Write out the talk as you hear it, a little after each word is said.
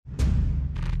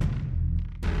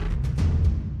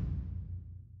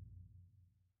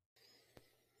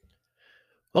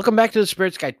Welcome back to the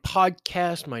Spirits Guide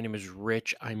podcast. My name is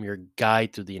Rich. I'm your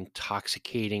guide through the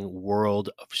intoxicating world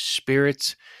of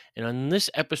spirits. And on this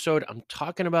episode, I'm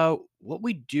talking about what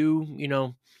we do,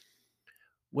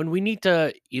 when we need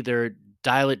to either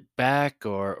dial it back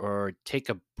or take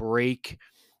a break.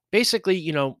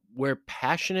 Basically, we're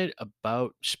passionate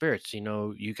about spirits.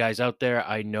 You guys out there,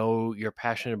 I know you're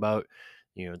passionate about,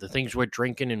 the things we're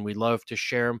drinking and we love to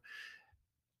share them.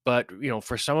 But,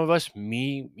 for some of us,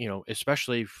 me,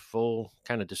 especially full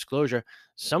kind of disclosure,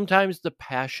 sometimes the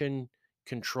passion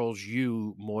controls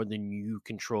you more than you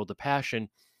control the passion.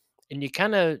 And you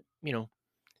kind of,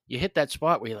 you hit that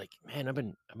spot where you're like, man, I've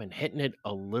been hitting it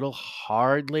a little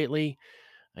hard lately.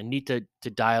 I need to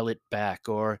dial it back.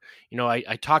 Or,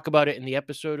 I talk about it in the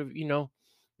episode of,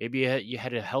 maybe you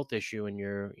had a health issue and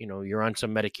you're on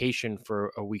some medication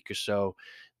for a week or so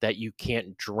that you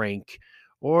can't drink.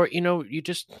 Or, you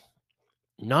just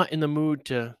not in the mood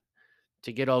to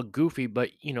get all goofy, but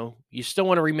you still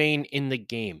want to remain in the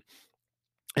game.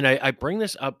 And I bring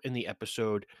this up in the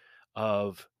episode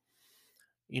of,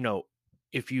 you know,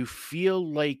 if you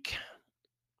feel like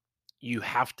you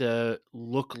have to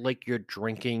look like you're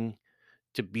drinking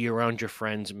to be around your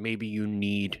friends, maybe you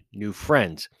need new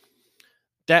friends.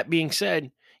 That being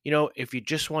said, if you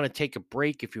just want to take a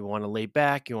break, if you want to lay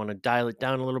back, you want to dial it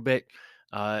down a little bit,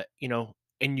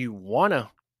 and you want to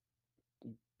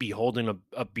be holding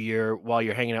a beer while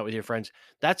you're hanging out with your friends,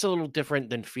 that's a little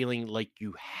different than feeling like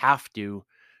you have to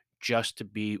just to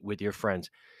be with your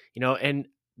friends. And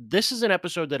this is an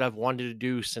episode that I've wanted to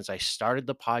do since I started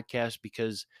the podcast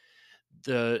because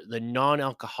the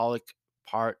non-alcoholic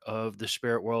part of the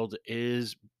spirit world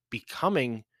is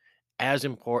becoming as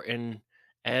important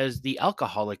as the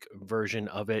alcoholic version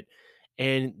of it.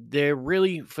 And there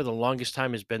really, for the longest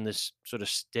time, has been this sort of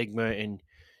stigma. And,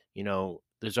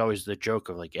 there's always the joke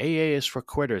of like, AA is for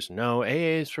quitters. No,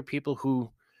 AA is for people who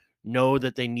know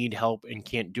that they need help and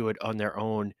can't do it on their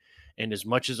own. And as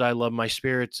much as I love my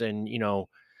spirits and,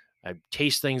 I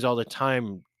taste things all the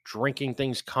time, drinking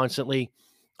things constantly,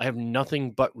 I have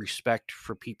nothing but respect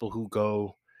for people who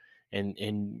go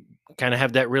and kind of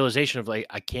have that realization of like,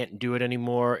 I can't do it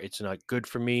anymore. It's not good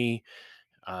for me.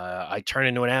 I turn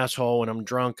into an asshole when I'm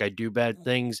drunk. I do bad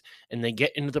things, and they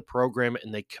get into the program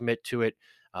and they commit to it.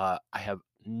 I have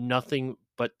nothing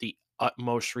but the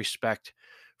utmost respect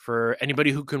for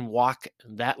anybody who can walk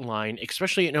that line,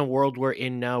 especially in a world we're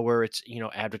in now, where it's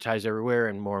advertised everywhere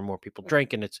and more people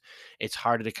drink, and it's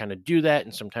harder to kind of do that.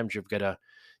 And sometimes you've got to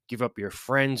give up your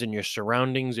friends and your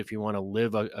surroundings if you want to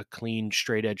live a clean,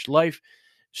 straight edge life.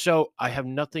 So I have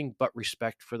nothing but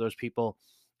respect for those people.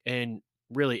 And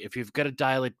really, if you've got to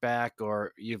dial it back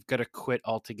or you've got to quit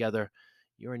altogether,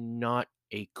 you're not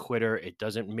a quitter. It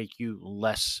doesn't make you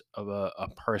less of a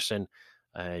person.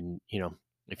 And,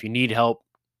 if you need help,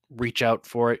 reach out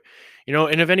for it.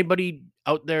 And if anybody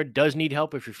out there does need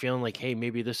help, if you're feeling like, hey,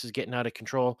 maybe this is getting out of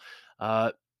control,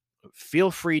 uh,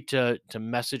 feel free to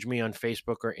message me on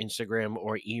Facebook or Instagram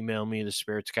or email me the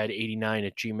spirits guide 89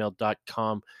 at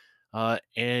gmail.com.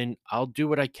 And I'll do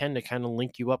what I can to kind of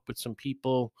link you up with some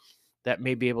people that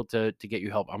may be able to get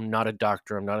you help. I'm not a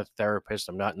doctor, I'm not a therapist,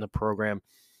 I'm not in the program,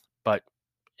 but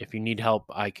if you need help,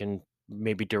 I can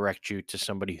maybe direct you to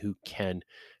somebody who can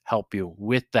help you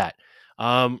with that.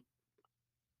 Um,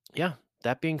 yeah,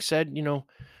 that being said,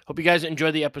 hope you guys enjoy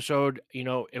the episode.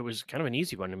 It was kind of an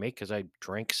easy one to make because I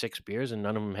drank 6 beers and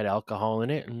none of them had alcohol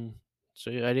in it. And so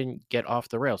I didn't get off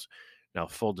the rails. Now,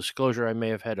 full disclosure, I may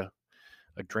have had a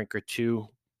drink or two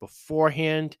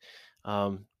beforehand.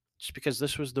 Just because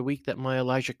this was the week that my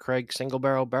Elijah Craig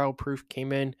barrel proof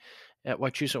came in at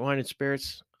Wachusett Wine and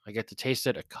Spirits. I got to taste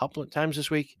it a couple of times this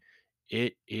week.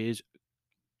 It is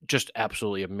just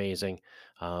absolutely amazing.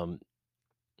 Um,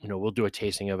 we'll do a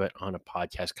tasting of it on a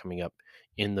podcast coming up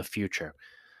in the future.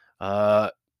 Uh,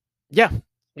 yeah,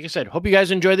 like I said, hope you guys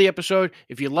enjoy the episode.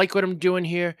 If you like what I'm doing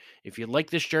here, if you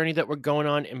like this journey that we're going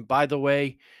on, and by the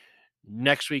way,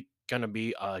 next week gonna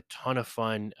be a ton of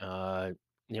fun.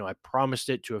 I promised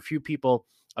it to a few people.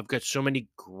 I've got so many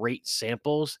great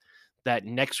samples that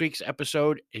next week's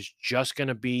episode is just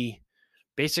gonna be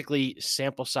basically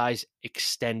sample size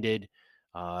extended.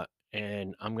 Uh,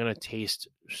 and I'm gonna taste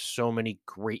so many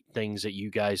great things that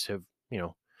you guys have,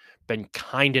 been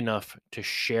kind enough to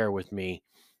share with me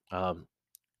um,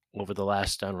 over the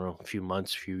last, I don't know, few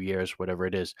months, few years, whatever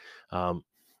it is.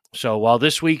 So while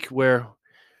this week we're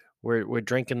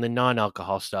drinking the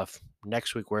non-alcohol stuff,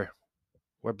 next week we're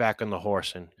back on the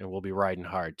horse and we'll be riding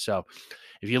hard. So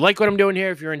if you like what I'm doing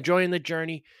here, if you're enjoying the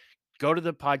journey, go to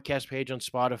the podcast page on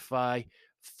Spotify,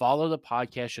 follow the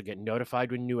podcast. You'll get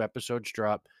notified when new episodes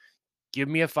drop. Give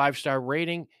me a 5-star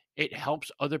rating It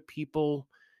helps other people,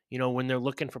 when they're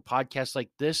looking for podcasts like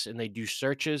this and they do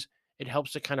searches, it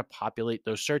helps to kind of populate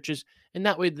those searches. And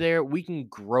that way there we can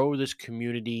grow this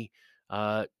community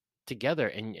uh, together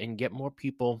and get more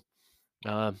people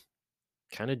uh,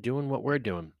 kind of doing what we're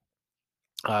doing.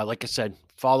 Like I said,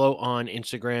 follow on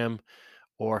Instagram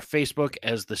or Facebook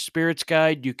as the Spirits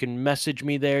Guide. You can message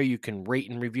me there. You can rate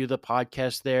and review the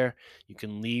podcast there. You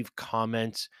can leave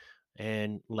comments.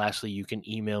 And lastly, you can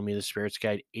email me the Spirits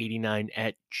Guide 89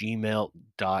 at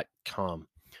gmail.com.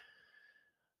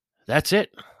 That's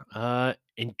it.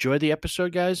 Enjoy the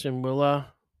episode, guys, and we'll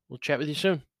chat with you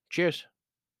soon. Cheers.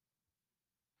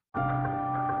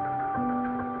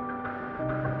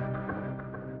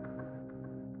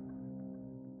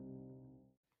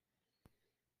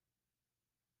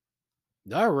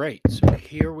 All right. So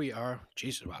here we are.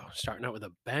 Jesus, wow. Starting out with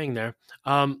a bang there.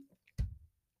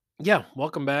 Yeah,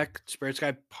 welcome back. Spirits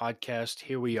Guide podcast.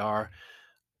 Here we are.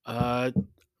 Uh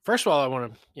First of all, I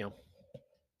want to,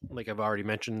 like I've already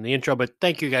mentioned in the intro, but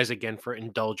thank you guys again for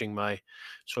indulging my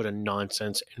sort of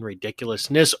nonsense and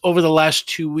ridiculousness over the last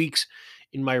 2 weeks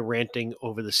in my ranting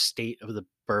over the state of the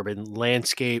bourbon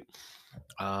landscape.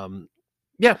 Um,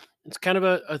 yeah, it's kind of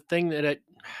a thing that it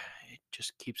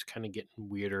just keeps kind of getting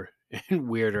weirder and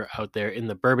weirder out there in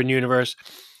the bourbon universe.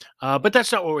 But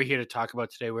that's not what we're here to talk about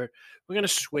today. We're going to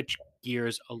switch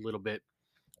gears a little bit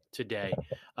today.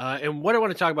 And what I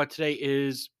want to talk about today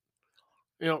is,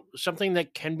 something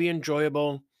that can be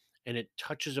enjoyable, and it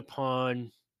touches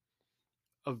upon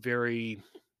a very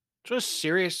sort of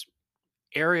serious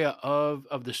area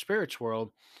of the spirits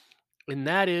world, and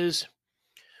that is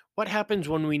what happens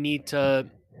when we need to,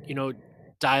 you know,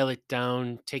 dial it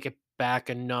down, take it back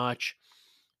a notch.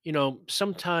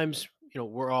 Sometimes,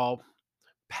 we're all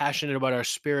passionate about our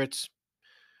spirits.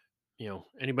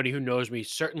 Anybody who knows me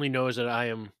certainly knows that I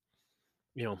am,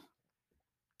 you know,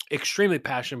 extremely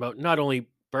passionate about not only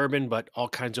bourbon but all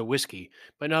kinds of whiskey,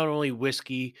 but not only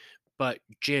whiskey but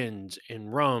gins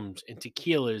and rums and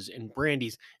tequilas and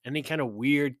brandies, any kind of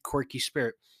weird quirky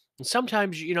spirit. And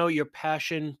sometimes, your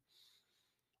passion,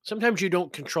 sometimes you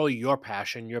don't control your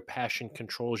passion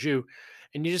controls you,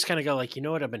 and you just kind of go like,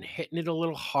 what, I've been hitting it a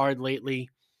little hard lately,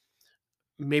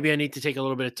 maybe I need to take a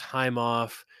little bit of time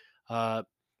off. uh,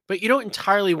 but you don't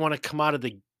entirely want to come out of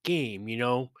the game.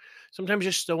 Sometimes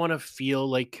you still want to feel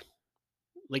like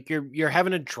you're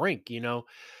having a drink.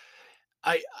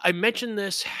 I mentioned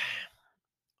this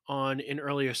on an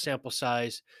earlier sample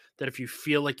size, that if you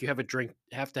feel like you have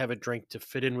to have a drink to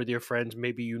fit in with your friends,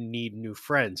 maybe you need new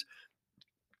friends.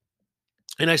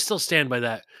 And I still stand by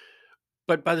that.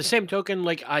 But by the same token,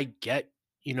 like, I get,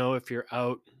 if you're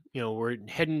out, we're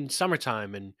heading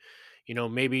summertime, and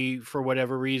maybe for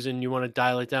whatever reason you want to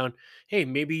dial it down. Hey,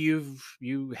 maybe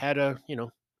you had an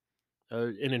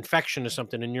infection or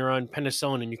something, and you're on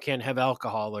penicillin and you can't have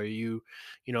alcohol, or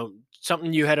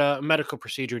something, you had a medical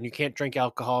procedure and you can't drink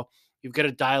alcohol. You've got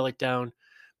to dial it down,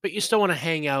 but you still want to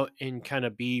hang out and kind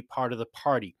of be part of the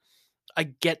party. I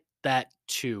get that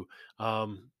too.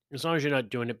 As long as you're not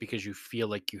doing it because you feel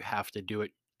like you have to do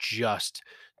it just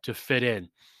to fit in.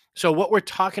 So what we're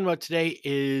talking about today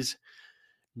is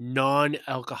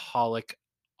non-alcoholic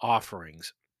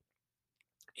offerings,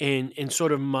 and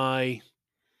sort of my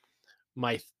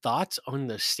thoughts on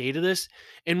the state of this.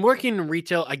 And working in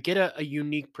retail, I get a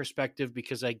unique perspective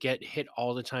because I get hit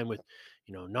all the time with,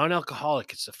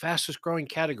 non-alcoholic, it's the fastest growing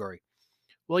category.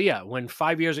 Well, yeah, when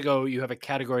 5 years ago you have a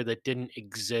category that didn't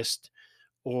exist,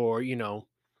 or,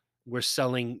 we're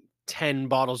selling 10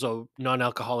 bottles of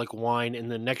non-alcoholic wine,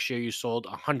 and the next year you sold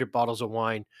 100 bottles of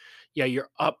wine. Yeah, you're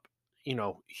up,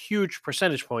 huge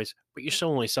percentage points, but you're still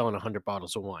only selling 100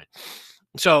 bottles of wine.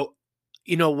 So,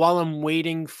 while I'm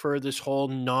waiting for this whole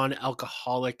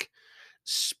non-alcoholic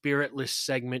spiritless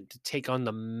segment to take on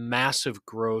the massive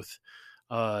growth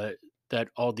uh, that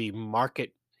all the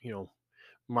market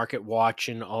watch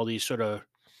and all these sort of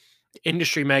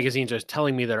industry magazines are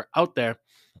telling me that are out there,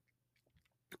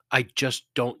 I just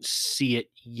don't see it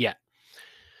yet.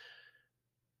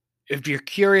 If you're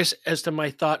curious as to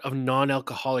my thought of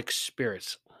non-alcoholic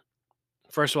spirits,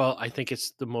 first of all, I think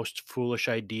it's the most foolish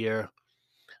idea.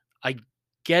 I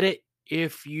get it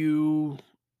if you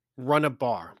run a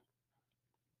bar.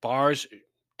 Bars,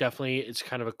 definitely, it's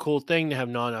kind of a cool thing to have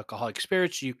non-alcoholic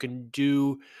spirits. You can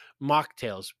do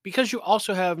mocktails because you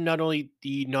also have not only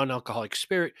the non-alcoholic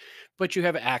spirit, but you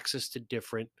have access to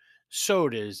different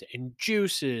sodas and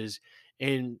juices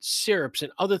and syrups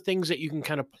and other things that you can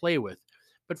kind of play with.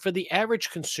 But for the average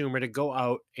consumer to go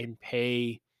out and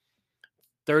pay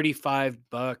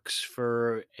 $35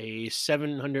 for a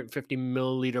 750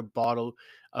 milliliter bottle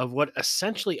of what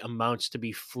essentially amounts to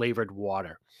be flavored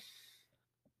water.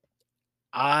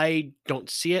 I don't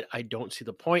see it. I don't see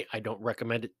the point. I don't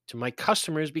recommend it to my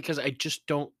customers because I just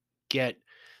don't get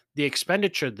the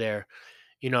expenditure there.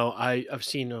 I've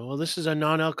seen, well, this is a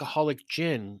non-alcoholic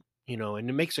gin, and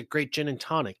it makes a great gin and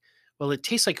tonic. Well, it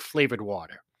tastes like flavored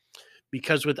water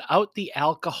because without the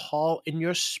alcohol in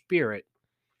your spirit,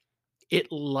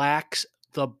 it lacks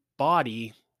the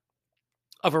body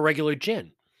of a regular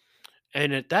gin.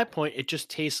 And at that point, it just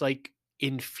tastes like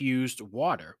infused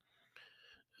water.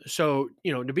 So,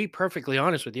 to be perfectly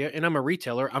honest with you, and I'm a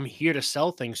retailer, I'm here to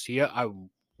sell things to you. I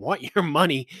want your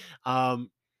money. Um,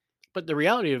 but the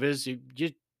reality of it is you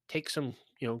take some,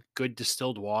 good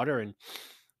distilled water and,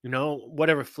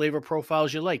 whatever flavor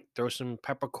profiles you like, throw some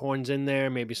peppercorns in there,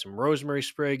 maybe some rosemary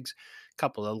sprigs, a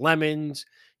couple of lemons,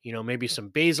 maybe some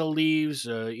basil leaves,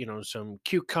 some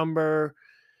cucumber,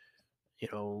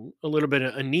 a little bit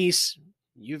of anise.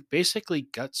 You've basically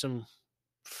got some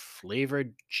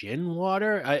flavored gin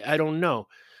water. I don't know.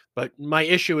 But my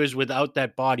issue is without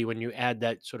that body, when you add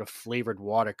that sort of flavored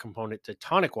water component to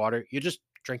tonic water, you're just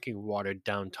drinking watered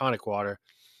down tonic water.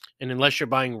 And unless you're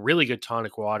buying really good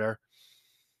tonic water,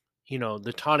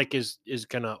 the tonic is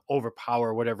gonna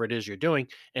overpower whatever it is you're doing.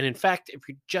 And in fact, if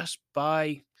you just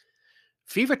buy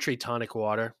Fever Tree tonic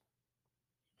water,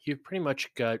 you've pretty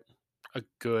much got a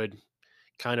good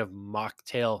kind of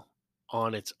mocktail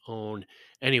on its own.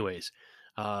 Anyways,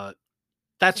 uh,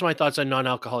 that's my thoughts on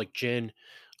non-alcoholic gin.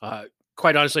 Uh,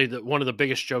 Quite honestly, one of the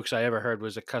biggest jokes I ever heard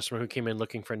was a customer who came in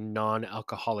looking for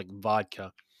non-alcoholic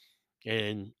vodka,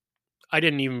 and I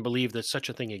didn't even believe that such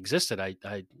a thing existed.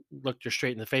 I looked her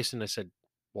straight in the face and I said,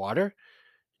 "Water?"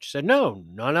 She said, "No,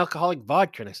 non-alcoholic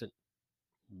vodka." And I said,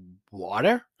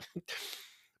 "Water?"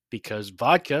 Because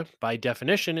vodka, by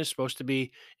definition, is supposed to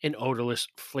be an odorless,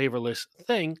 flavorless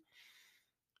thing.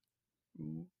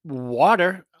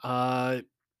 Water, and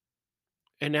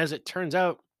as it turns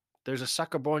out, there's a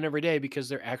sucker born every day because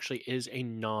there actually is a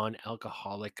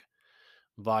non-alcoholic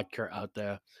vodka out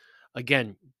there.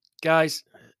 Again, guys,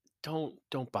 don't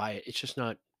buy it. It's just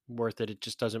not worth it. It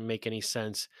just doesn't make any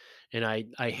sense. And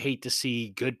I hate to see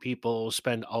good people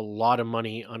spend a lot of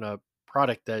money on a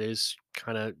product that is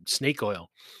kind of snake oil.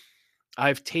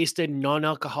 I've tasted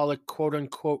non-alcoholic quote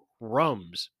unquote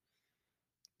rums.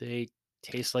 They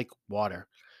taste like water.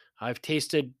 I've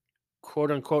tasted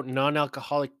quote unquote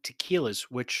non-alcoholic tequilas,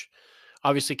 which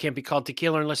obviously can't be called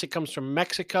tequila unless it comes from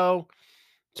Mexico.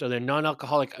 So they're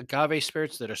non-alcoholic agave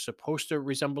spirits that are supposed to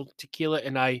resemble tequila.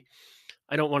 And I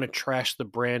don't want to trash the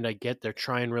brand. I get they're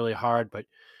trying really hard, but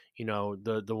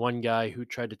the one guy who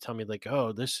tried to tell me like,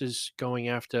 oh, this is going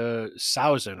after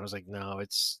Sauza. I was like, no,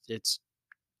 it's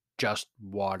just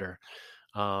water.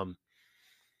 Um,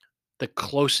 the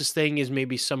closest thing is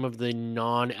maybe some of the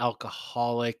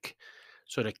non-alcoholic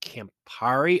sort of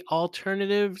Campari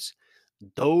alternatives.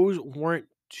 Those weren't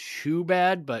too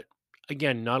bad, but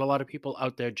again, not a lot of people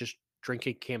out there just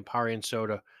drinking Campari and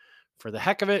soda for the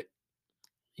heck of it.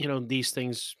 These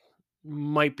things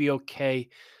might be okay.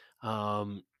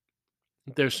 Um,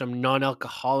 there's some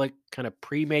non-alcoholic kind of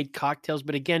pre-made cocktails,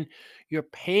 but again, you're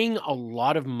paying a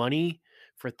lot of money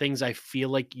for things I feel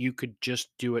like you could just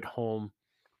do at home,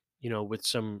 with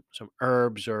some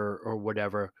herbs or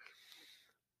whatever.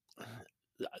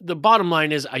 The bottom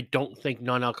line is I don't think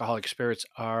non-alcoholic spirits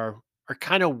are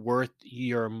kind of worth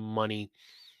your money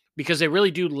because they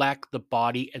really do lack the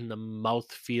body and the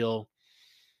mouth feel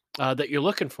that you're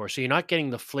looking for. So you're not getting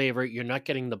the flavor, you're not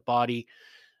getting the body,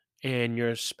 and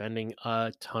you're spending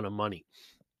a ton of money.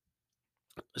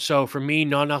 So for me,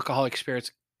 non-alcoholic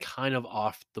spirits kind of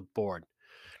off the board.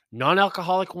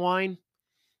 Non-alcoholic wine,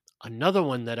 another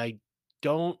one that I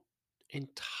don't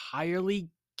entirely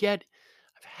get.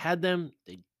 I've had them;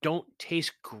 they don't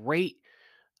taste great.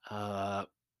 Uh,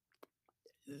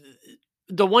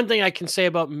 the one thing I can say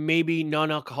about maybe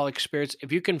non-alcoholic spirits,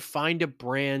 if you can find a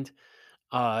brand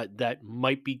that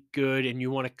might be good and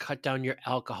you want to cut down your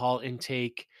alcohol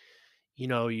intake, you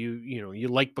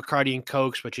like Bacardi and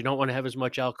Cokes, but you don't want to have as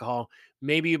much alcohol.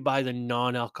 Maybe you buy the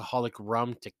non-alcoholic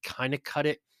rum to kind of cut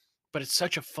it, but it's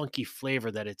such a funky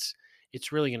flavor that it's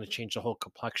really going to change the whole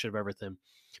complexion of everything.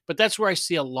 But that's where I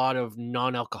see a lot of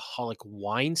non-alcoholic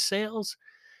wine sales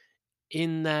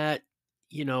in that,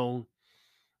 you know,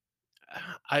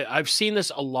 I've seen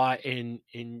this a lot in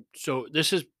so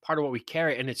this is part of what we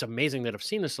carry, and it's amazing that I've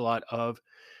seen this a lot of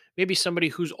maybe somebody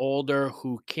who's older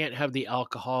who can't have the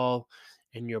alcohol,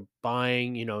 and you're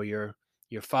buying, your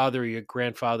father or your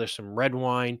grandfather some red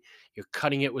wine, you're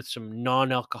cutting it with some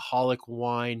non-alcoholic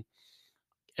wine,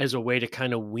 as a way to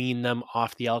kind of wean them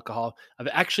off the alcohol. I've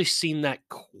actually seen that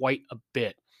quite a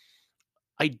bit.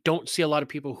 I don't see a lot of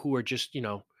people who are just,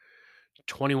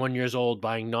 21 years old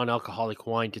buying non-alcoholic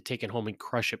wine to take it home and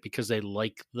crush it because they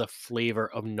like the flavor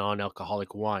of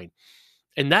non-alcoholic wine.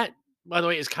 And that, by the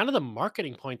way, is kind of the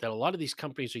marketing point that a lot of these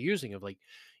companies are using of like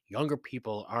younger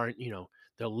people aren't,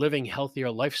 they're living healthier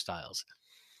lifestyles.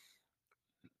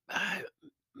 Uh,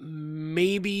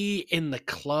 Maybe in the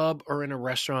club or in a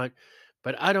restaurant,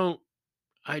 but I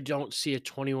don't see a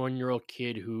 21-year-old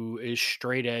kid who is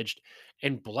straight edged,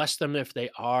 and bless them if they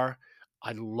are.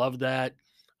 I love that.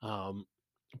 Um,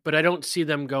 but I don't see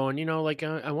them going, like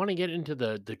I want to get into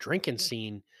the drinking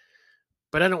scene,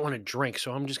 but I don't want to drink,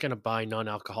 so I'm just going to buy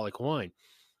non-alcoholic wine.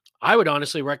 I would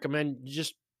honestly recommend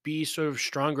just be sort of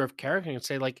stronger of character and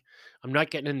say like I'm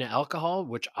not getting into alcohol,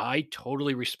 which I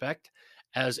totally respect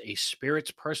as a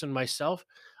spirits person myself.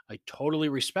 I totally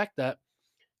respect that,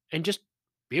 and just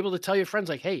be able to tell your friends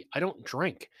like, "Hey, I don't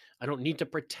drink. I don't need to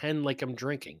pretend like I'm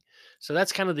drinking." So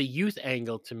that's kind of the youth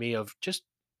angle to me of just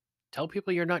tell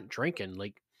people you're not drinking.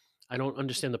 Like, I don't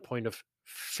understand the point of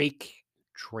fake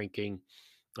drinking,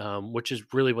 which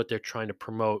is really what they're trying to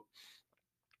promote.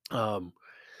 Um,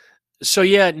 so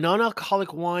yeah,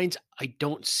 non-alcoholic wines, I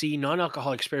don't see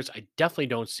non-alcoholic spirits. I definitely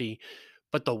don't see.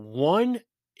 But the one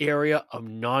area of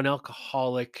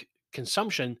non-alcoholic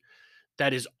consumption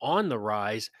that is on the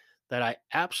rise that I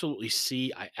absolutely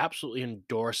see, I absolutely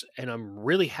endorse, and I'm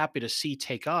really happy to see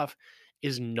take off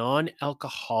is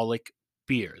non-alcoholic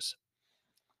beers.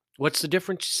 What's the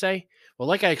difference, you say? Well,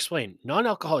 like I explained, non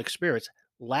alcoholic spirits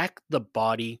lack the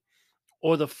body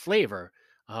or the flavor.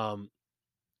 Um,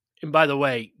 and by the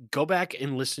way, go back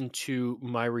and listen to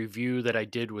my review that I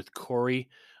did with Corey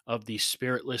of the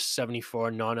Spiritless 74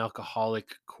 non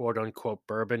alcoholic quote unquote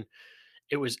bourbon.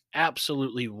 It was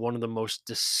absolutely one of the most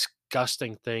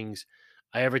disgusting things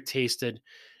I ever tasted.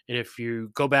 And if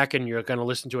you go back and you're going to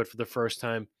listen to it for the first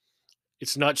time,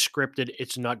 it's not scripted,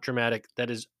 it's not dramatic. That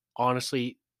is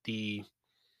honestly the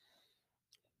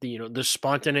the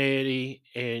spontaneity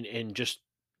and just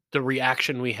the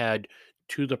reaction we had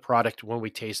to the product when we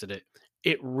tasted it.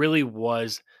 It really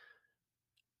was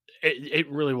it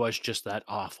really was just that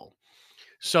awful.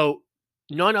 So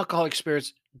non-alcoholic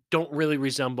spirits don't really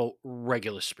resemble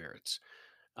regular spirits.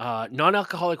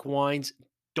 Non-alcoholic wines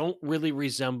don't really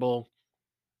resemble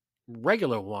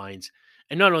regular wines.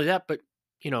 And not only that, but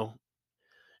you know,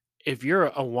 if you're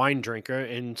a wine drinker,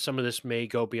 and some of this may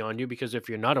go beyond you because if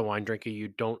you're not a wine drinker, you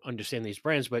don't understand these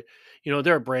brands. But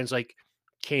there are brands like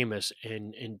Camus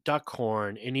and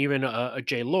Duckhorn, and even a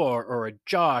J. Lore or a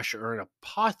Josh or an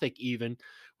Apothic, even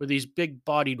with these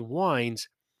big-bodied wines.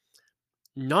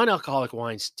 Non-alcoholic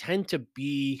wines tend to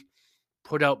be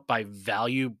put out by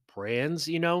value brands,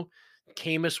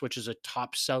 Camus, which is a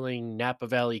top selling Napa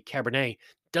Valley Cabernet,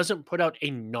 doesn't put out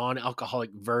a non alcoholic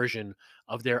version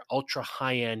of their ultra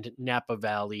high end Napa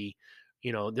Valley.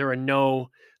 There are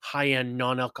no high end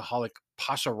non alcoholic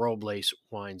Paso Robles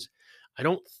wines. I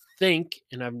don't think,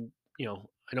 and I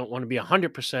don't want to be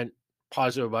 100%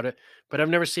 positive about it, but I've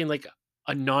never seen like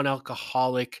a non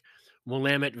alcoholic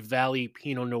Willamette Valley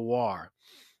Pinot Noir.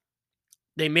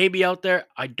 They may be out there.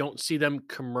 I don't see them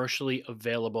commercially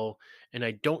available, and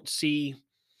I don't see,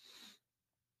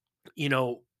 you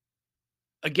know,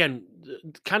 again,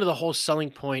 kind of the whole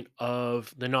selling point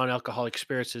of the non-alcoholic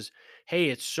spirits is, hey,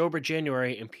 it's sober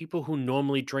January, and people who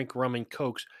normally drink rum and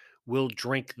cokes will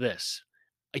drink this.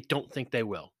 I don't think they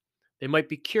will. They might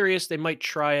be curious. They might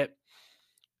try it,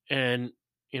 and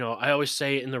I always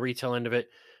say in the retail end of it,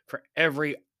 for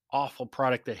every awful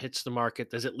product that hits the market,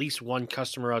 there's at least one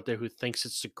customer out there who thinks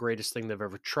it's the greatest thing they've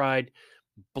ever tried.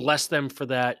 Bless them for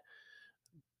that,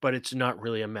 but it's not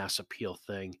really a mass appeal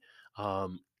thing.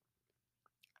 Um,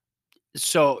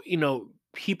 so,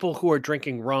 people who are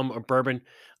drinking rum or bourbon,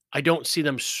 I don't see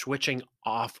them switching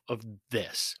off of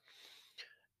this.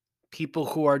 People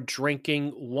who are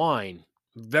drinking wine,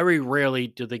 very rarely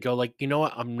do they go like, you know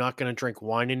what, I'm not going to drink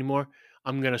wine anymore.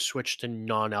 I'm going to switch to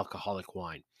non-alcoholic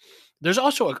wine. There's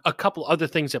also a couple other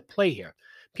things at play here.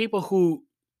 People who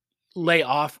lay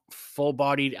off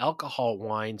full-bodied alcohol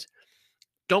wines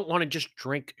don't want to just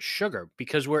drink sugar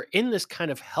because we're in this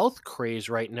kind of health craze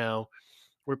right now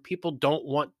where people don't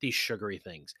want these sugary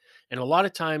things. And a lot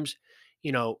of times,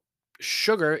 you know,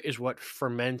 sugar is what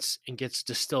ferments and gets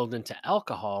distilled into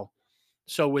alcohol.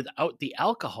 So without the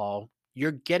alcohol,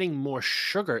 you're getting more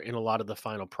sugar in a lot of the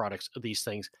final products of these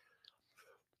things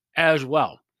as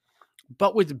well.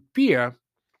 But with beer,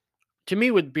 to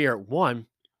me, with beer, one,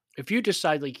 if you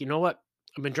decide, like, you know what,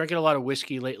 I've been drinking a lot of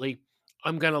whiskey lately,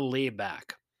 I'm going to lay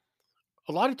back.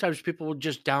 A lot of times people will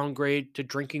just downgrade to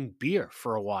drinking beer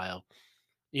for a while.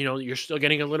 You're still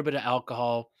getting a little bit of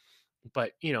alcohol,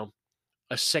 but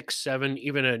a 6, 7,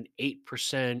 even an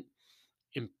 8%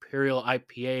 Imperial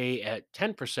IPA at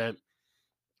 10%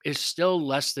 is still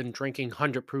less than drinking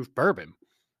 100 proof bourbon.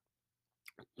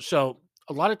 So,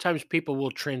 a lot of times people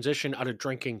will transition out of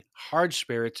drinking hard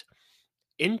spirits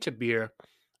into beer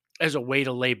as a way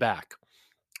to lay back.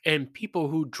 And people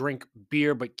who drink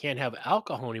beer but can't have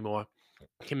alcohol anymore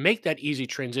can make that easy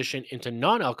transition into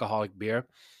non alcoholic beer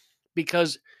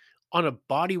because, on a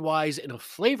body wise and a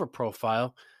flavor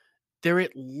profile, they're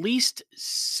at least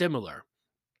similar.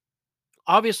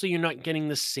 Obviously, you're not getting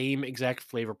the same exact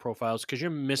flavor profiles because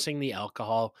you're missing the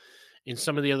alcohol and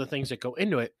some of the other things that go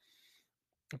into it.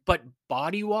 But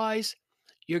body wise,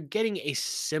 you're getting a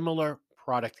similar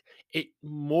product. It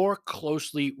more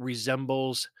closely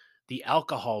resembles the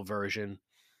alcohol version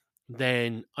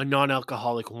than a non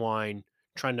alcoholic wine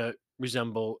trying to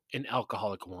resemble an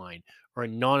alcoholic wine, or a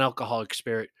non alcoholic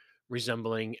spirit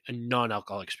resembling a non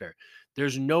alcoholic spirit.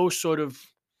 There's no sort of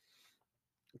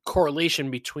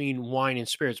correlation between wine and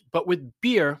spirits, but with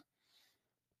beer,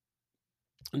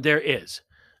 there is.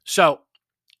 So,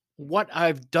 what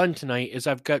I've done tonight is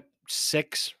I've got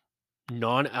 6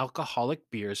 non-alcoholic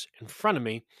beers in front of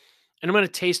me, and I'm going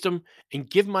to taste them and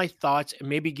give my thoughts and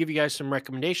maybe give you guys some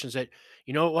recommendations that,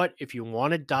 you know what, if you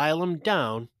want to dial them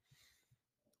down,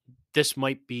 this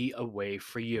might be a way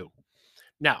for you.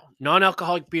 Now,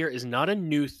 non-alcoholic beer is not a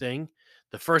new thing.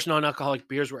 The first non-alcoholic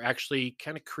beers were actually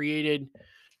kind of created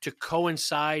to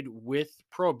coincide with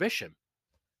prohibition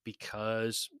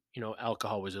because,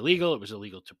 alcohol was illegal, it was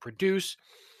illegal to produce,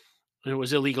 and it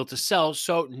was illegal to sell.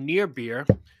 So near beer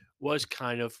was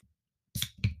kind of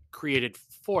created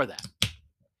for that.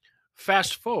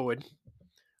 Fast forward,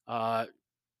 uh,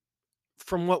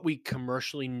 from what we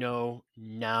commercially know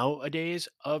nowadays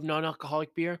of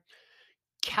non-alcoholic beer,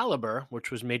 Caliber,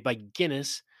 which was made by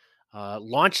Guinness,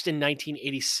 launched in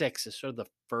 1986 as sort of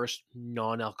the first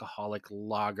non-alcoholic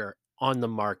lager on the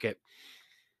market,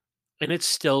 and it's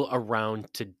still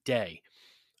around today.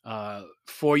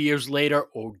 4 years later,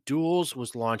 O'Doul's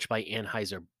was launched by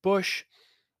Anheuser-Busch.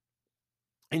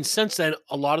 And since then,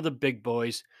 a lot of the big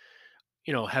boys,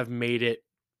 have made it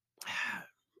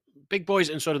big boys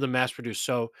and sort of the mass produced.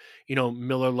 So,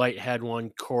 Miller Lite had one,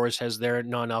 Coors has their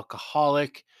non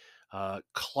alcoholic,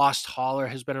 Klost Holler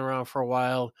has been around for a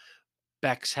while,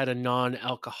 Beck's had a non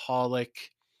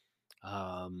alcoholic,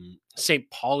 St.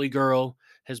 Pauli Girl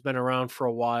has been around for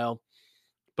a while.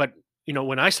 But,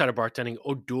 when I started bartending,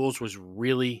 O'Doul's was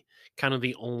really kind of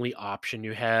the only option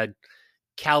you had.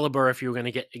 Caliber, if you were going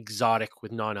to get exotic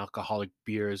with non alcoholic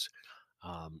beers,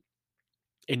 um,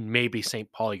 and maybe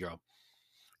St. Pauli Girl.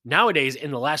 Nowadays,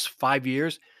 in the last 5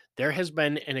 years, there has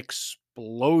been an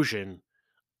explosion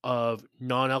of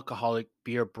non alcoholic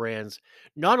beer brands,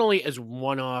 not only as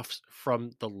one offs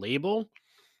from the label,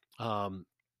 um,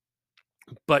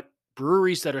 but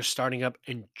breweries that are starting up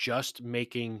and just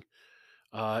making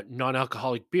non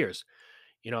alcoholic beers.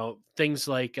 Things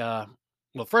like,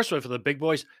 well, first of all, for the big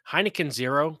boys, Heineken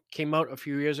Zero came out a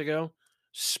few years ago.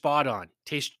 Spot on.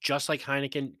 Tastes just like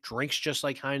Heineken, drinks just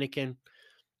like Heineken,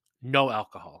 no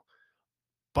alcohol.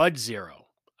 Bud Zero,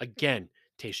 again,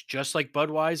 tastes just like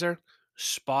Budweiser,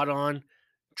 spot on,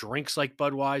 drinks like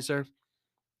Budweiser,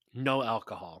 no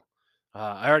alcohol.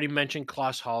 I already mentioned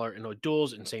Klaus Holler and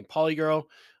O'Doul's and St. Pauli Girl.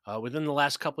 Within the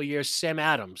last couple of years, Sam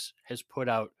Adams has put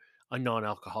out a non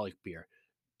alcoholic beer.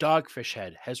 Dogfish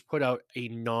Head has put out a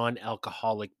non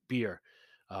alcoholic beer.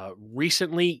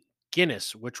 Recently,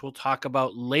 Guinness, which we'll talk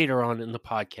about later on in the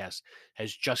podcast,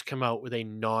 has just come out with a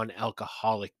non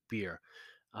alcoholic beer.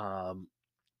 Um,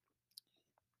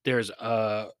 there's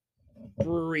a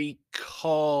brewery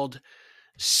called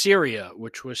Syria,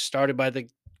 which was started by the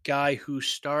guy who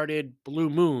started Blue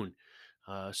Moon.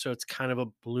 So it's kind of a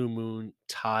Blue Moon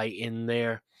tie in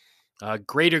there.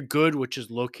 Greater Good, which is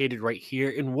located right here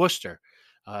in Worcester.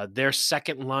 Their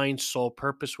second line, Sole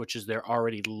Purpose, which is their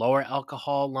already lower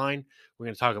alcohol line. We're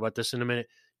going to talk about this in a minute.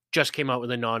 Just came out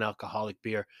with a non alcoholic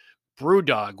beer.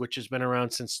 Brewdog, which has been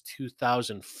around since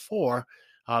 2004,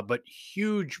 but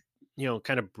huge,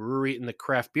 kind of brewery in the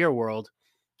craft beer world.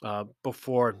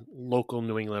 Before local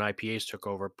New England IPAs took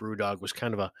over, Brewdog was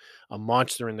kind of a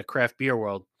monster in the craft beer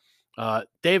world.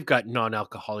 They've got non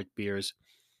alcoholic beers,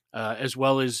 as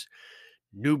well as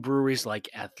new breweries like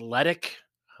Athletic,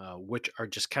 which are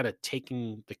just kind of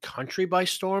taking the country by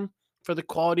storm for the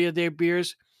quality of their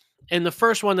beers. And the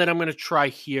first one that I'm going to try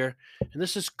here, and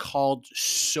this is called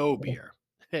Sobeer.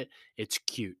 It's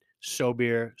cute.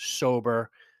 Sobeer,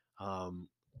 sober. Um,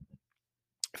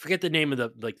 I forget the name of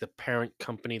the parent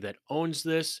company that owns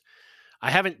this. I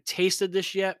haven't tasted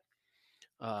this yet,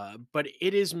 but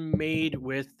it is made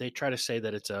with. They try to say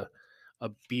that it's a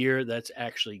beer that's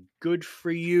actually good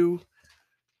for you.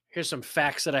 Here's some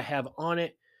facts that I have on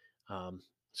it. Um,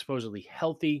 Supposedly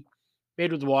healthy,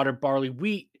 made with water, barley,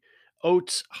 wheat,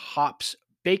 oats, hops,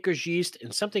 baker's yeast,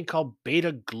 and something called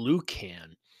beta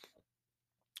glucan.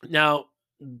 Now,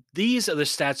 these are the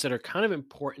stats that are kind of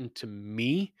important to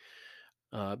me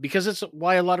because it's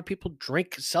why a lot of people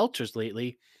drink seltzers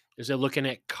lately. Is they're looking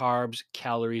at carbs,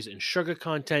 calories, and sugar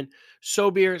content.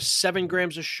 So beer, 7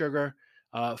 grams of sugar,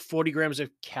 40 grams of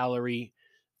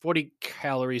 40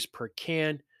 calories per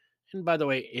can. And by the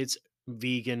way, it's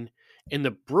vegan. In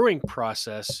the brewing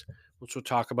process, which we'll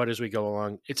talk about as we go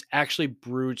along, it's actually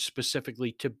brewed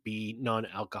specifically to be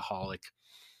non-alcoholic.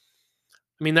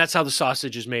 I mean, that's how the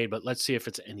sausage is made, but let's see if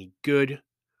it's any good.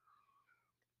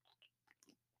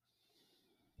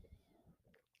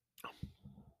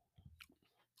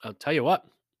 I'll tell you what,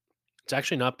 it's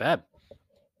actually not bad.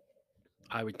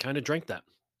 I would kind of drink that.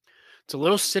 It's a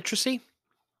little citrusy.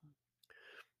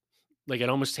 Like it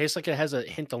almost tastes like it has a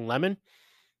hint of lemon.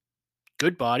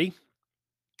 Good body,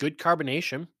 good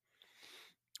carbonation.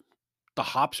 The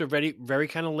hops are very, very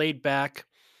kind of laid back.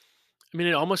 I mean,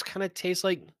 it almost kind of tastes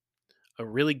like a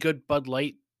really good Bud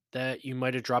Light that you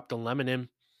might have dropped a lemon in.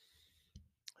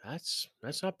 That's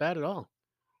not bad at all.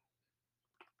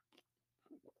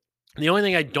 The only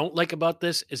thing I don't like about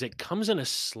this is it comes in a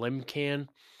slim can,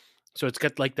 so it's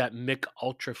got like that Mick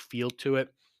Ultra feel to it.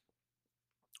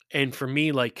 And for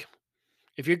me, like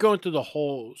if you're going through the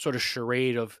whole sort of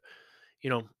charade of, you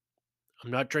know,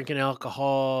 I'm not drinking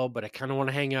alcohol, but I kind of want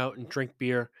to hang out and drink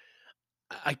beer.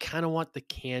 I kind of want the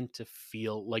can to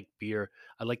feel like beer.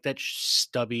 I like that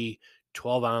stubby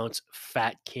 12-ounce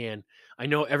fat can. I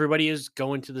know everybody is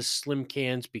going to the slim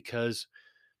cans because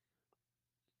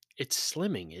it's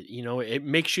slimming. It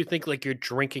makes you think like you're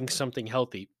drinking something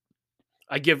healthy.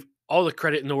 I give all the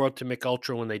credit in the world to Mick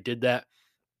Ultra when they did that.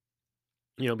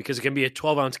 Because it can be a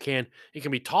 12-ounce can, it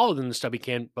can be taller than the stubby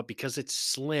can, but because it's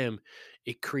slim,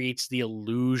 it creates the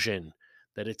illusion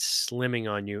that it's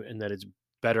slimming on you and that it's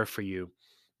better for you.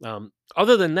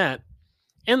 Other than that,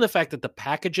 and the fact that the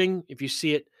packaging, if you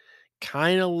see it,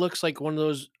 kind of looks like one of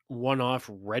those one-off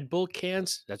Red Bull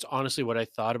cans. That's honestly what I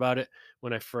thought about it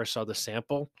when I first saw the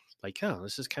sample. Like, oh,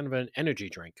 this is kind of an energy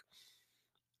drink.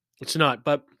 It's not,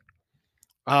 but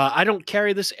I don't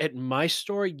carry this at my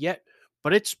store yet,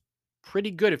 but it's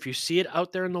pretty good. If you see it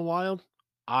out there in the wild,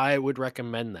 I would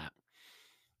recommend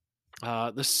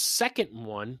that. The second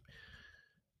one,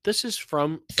 this is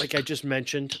from, like I just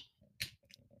mentioned,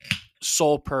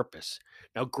 Sole Purpose.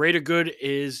 Now, Greater Good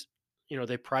is,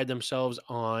 they pride themselves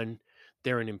on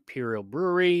they're an imperial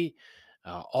brewery.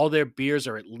 All their beers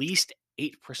are at least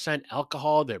 8%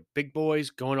 alcohol. They're big boys,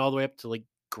 going all the way up to like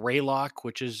Greylock,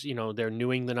 which is, their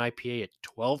New England IPA at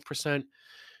 12%.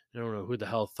 I don't know who the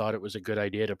hell thought it was a good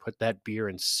idea to put that beer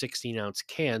in 16-ounce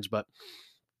cans, but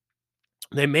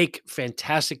they make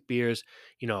fantastic beers,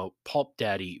 Pulp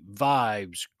Daddy,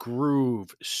 Vibes,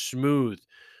 Groove, Smooth.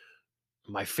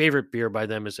 My favorite beer by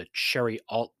them is a cherry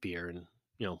alt beer. And,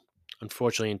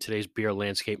 unfortunately, in today's beer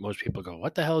landscape, most people go,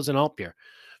 what the hell is an alt beer?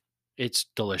 It's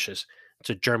delicious. It's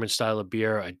a German style of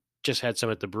beer. I just had some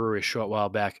at the brewery a short while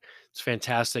back. It's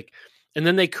fantastic. And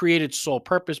then they created Sole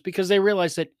Purpose because they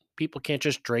realized that people can't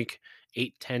just drink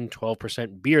 8, 10,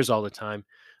 12% beers all the time.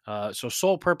 So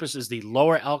Sole Purpose is the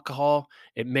lower alcohol.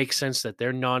 It makes sense that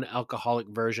their non-alcoholic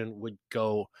version would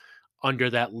go under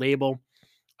that label.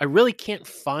 I really can't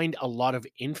find a lot of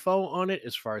info on it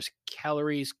as far as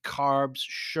calories, carbs,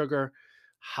 sugar,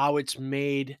 how it's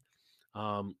made,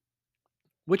 um,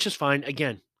 which is fine.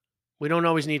 Again, we don't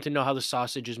always need to know how the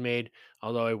sausage is made,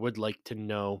 although I would like to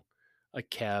know a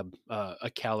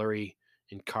calorie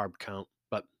and carb count.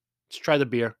 But let's try the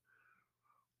beer.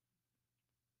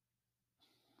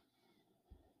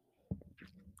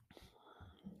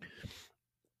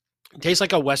 It tastes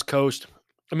like a West Coast.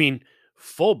 I mean,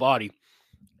 full body.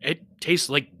 It tastes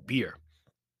like beer.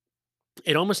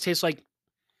 It almost tastes like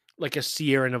a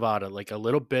Sierra Nevada, like a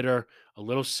little bitter, a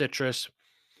little citrus.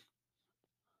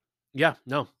 Yeah,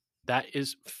 no, that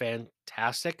is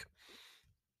fantastic.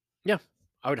 Yeah,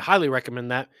 I would highly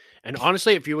recommend that. And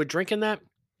honestly, if you were drinking that,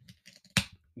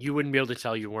 you wouldn't be able to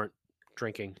tell you weren't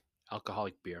drinking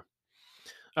alcoholic beer.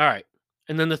 All right.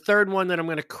 And then the third one that I'm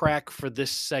going to crack for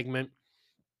this segment.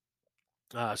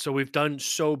 So we've done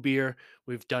So Beer.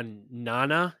 We've done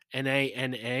Nana,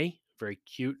 Nana, very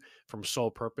cute, from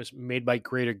Sole Purpose, made by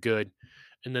Greater Good.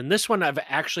 And then this one I've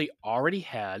actually already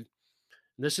had.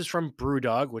 This is from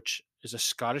Brewdog, which is a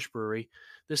Scottish brewery.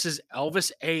 This is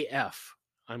Elvis AF.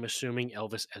 I'm assuming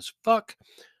Elvis as fuck.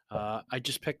 I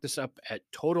just picked this up at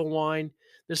Total Wine.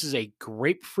 This is a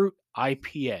grapefruit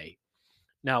IPA.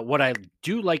 Now, what I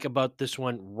do like about this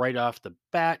one right off the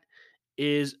bat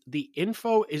is the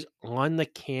info is on the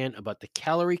can about the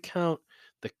calorie count,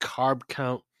 the carb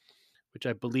count, which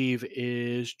I believe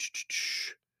is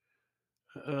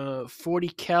 40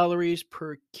 calories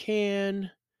per can,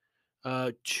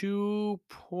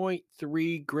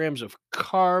 2.3 grams of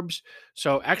carbs.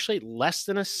 So actually less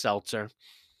than a seltzer.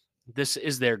 This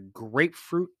is their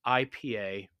grapefruit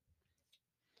IPA.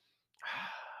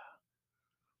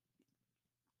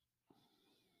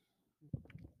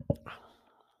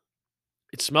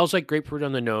 It smells like grapefruit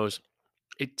on the nose.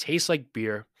 It tastes like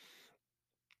beer.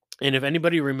 And if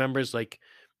anybody remembers like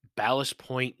Ballast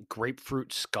Point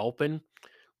grapefruit sculpin,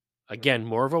 again,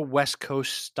 more of a West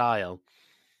Coast style.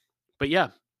 But yeah,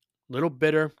 little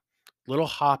bitter, little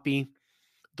hoppy.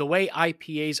 The way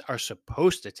IPAs are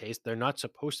supposed to taste, they're not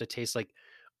supposed to taste like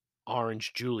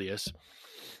Orange Julius.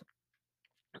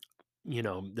 You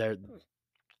know, they're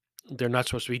not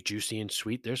supposed to be juicy and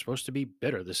sweet. They're supposed to be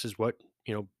bitter. This is what,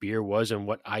 beer was and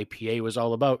what IPA was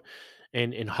all about.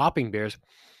 And in hopping beers.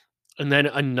 And then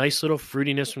a nice little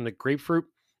fruitiness from the grapefruit.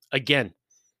 Again,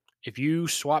 if you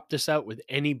swap this out with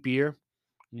any beer,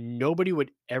 nobody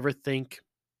would ever think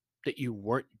that you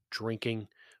weren't drinking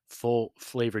full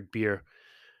flavored beer.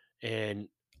 And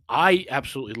I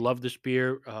absolutely love this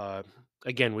beer.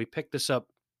 Again, we picked this up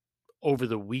over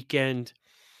the weekend.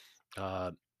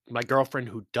 My girlfriend,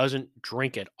 who doesn't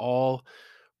drink at all,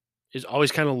 is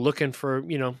always kind of looking for,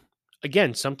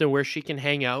 again, something where she can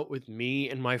hang out with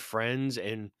me and my friends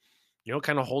and,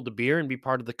 kind of hold the beer and be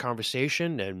part of the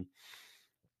conversation. And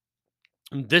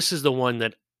this is the one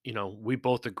that, we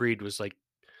both agreed was like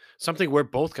something we're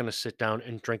both going to sit down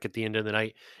and drink at the end of the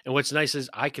night. And what's nice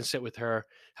is I can sit with her,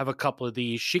 have a couple of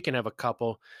these, she can have a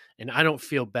couple, and I don't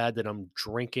feel bad that I'm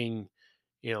drinking,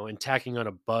 and tacking on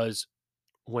a buzz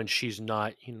when she's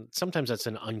not. Sometimes that's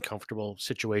an uncomfortable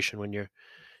situation when you're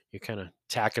kind of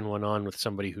tacking one on with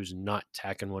somebody who's not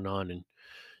tacking one on, and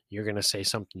you're going to say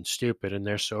something stupid and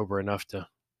they're sober enough to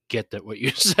get that what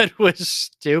you said was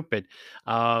stupid.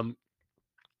 So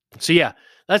yeah,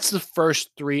 that's the first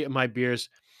three of my beers.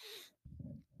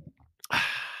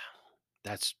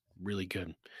 That's really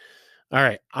good. All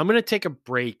right, I'm going to take a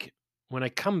break. When I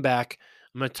come back,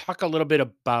 I'm going to talk a little bit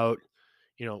about,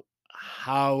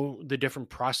 how the different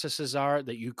processes are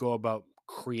that you go about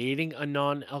creating a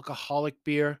non-alcoholic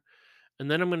beer. And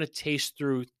then I'm going to taste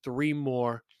through three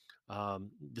more,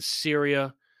 the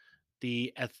Syria,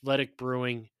 the Athletic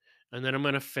Brewing, and then I'm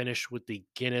going to finish with the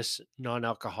Guinness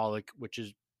non-alcoholic, which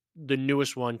is the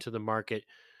newest one to the market.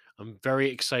 I'm very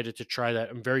excited to try that.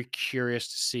 I'm very curious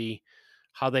to see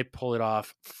how they pull it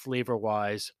off flavor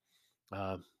wise.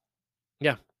 Uh,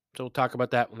 yeah, so we'll talk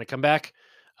about that when I come back.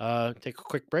 Take a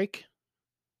quick break.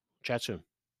 Chat soon.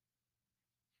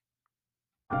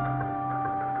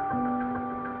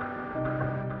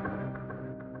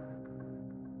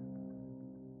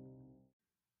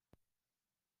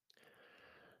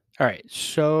 All right,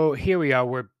 so here we are.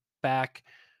 We're back.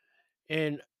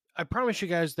 And I promised you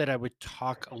guys that I would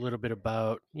talk a little bit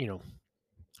about,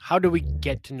 how do we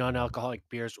get to non-alcoholic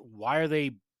beers? Why are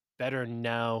they better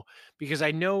now? Because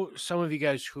I know some of you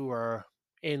guys who are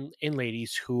in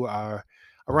ladies who are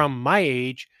around my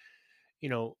age,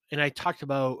 and I talked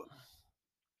about,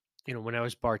 when I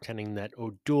was bartending that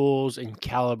O'Doul's and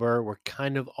Caliber were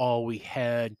kind of all we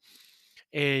had.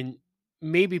 And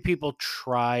maybe people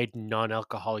tried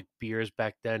non-alcoholic beers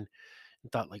back then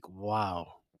and thought like,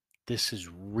 wow, this is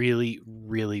really,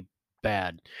 really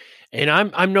bad. And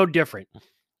I'm no different.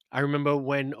 I remember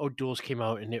when O'Doul's came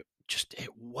out and it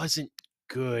wasn't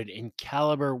good and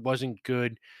Caliber wasn't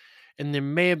good. And there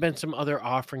may have been some other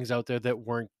offerings out there that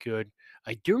weren't good.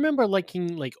 I do remember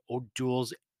liking like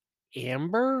O'Doul's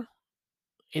Amber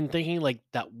and thinking like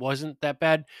that wasn't that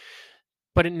bad,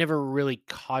 but it never really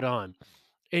caught on.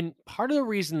 And part of the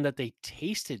reason that they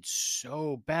tasted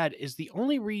so bad is the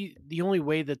only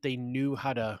way that they knew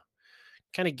how to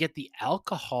kind of get the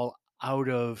alcohol out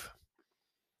of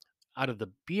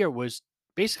the beer was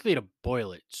basically to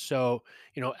boil it. So,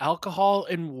 alcohol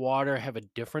and water have a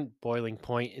different boiling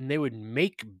point and they would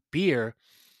make beer,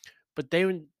 but they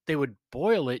would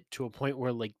boil it to a point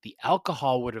where like the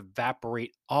alcohol would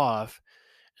evaporate off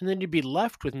and then you'd be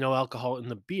left with no alcohol in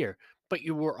the beer, but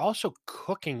you were also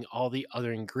cooking all the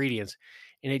other ingredients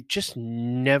and it just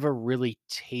never really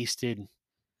tasted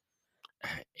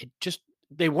it just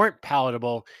they weren't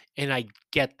palatable, and I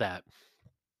get that,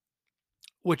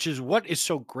 which is what is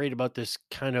so great about this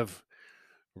kind of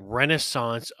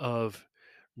renaissance of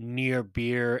near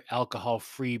beer,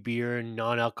 alcohol-free beer,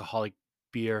 non-alcoholic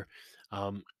beer,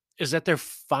 um, is that they're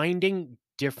finding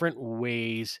different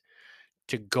ways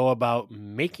to go about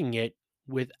making it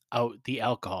without the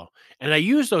alcohol. And I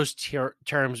use those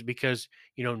terms because,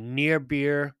 near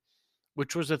beer,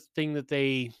 which was a thing that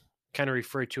they kind of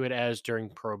referred to it as during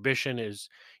Prohibition, is,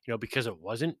 because it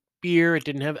wasn't beer, it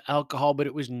didn't have alcohol, but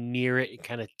it was near it. It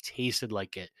kind of tasted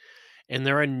like it. And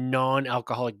there are non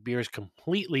alcoholic beers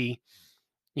completely,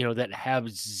 that have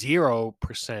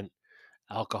 0%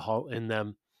 alcohol in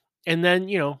them. And then,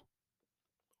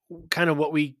 kind of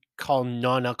what we call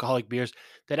non-alcoholic beers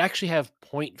that actually have zero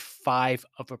point 0.5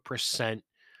 of a percent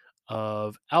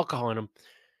of alcohol in them.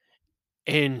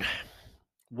 And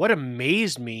what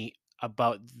amazed me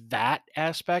about that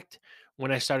aspect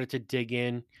when I started to dig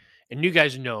in, and you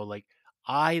guys know, like,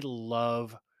 I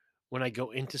love when I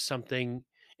go into something,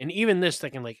 and even this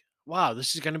thinking, like, wow,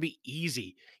 this is going to be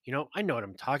easy. I know what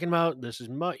I'm talking about. This is,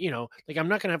 like, I'm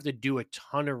not going to have to do a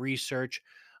ton of research,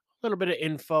 little bit of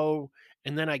info,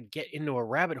 and then I get into a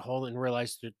rabbit hole and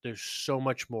realize that there's so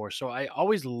much more. So I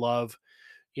always love,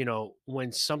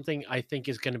 when something I think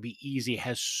is going to be easy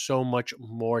has so much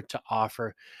more to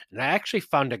offer. And I actually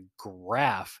found a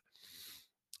graph,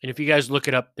 and if you guys look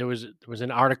it up, there was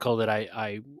an article that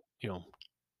I you know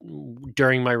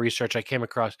during my research I came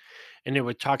across, and they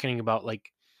were talking about,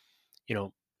 like, you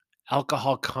know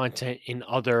alcohol content in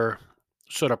other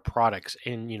sort of products,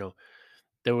 and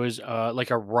there was,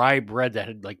 like, a rye bread that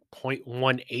had, like,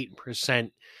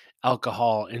 0.18%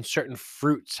 alcohol, and certain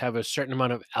fruits have a certain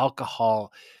amount of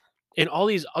alcohol, and all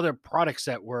these other products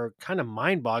that were kind of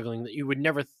mind-boggling that you would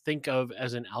never think of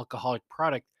as an alcoholic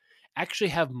product actually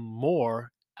have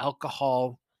more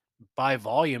alcohol by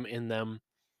volume in them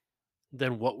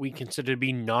than what we consider to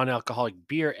be non-alcoholic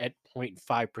beer at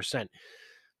 0.5%.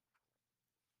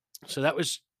 So that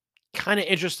was kind of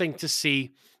interesting to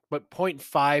see, but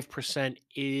 0.5%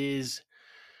 is,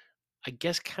 I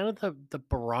guess, kind of the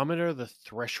barometer, the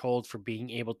threshold for being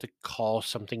able to call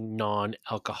something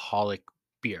non-alcoholic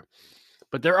beer.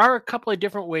 But there are a couple of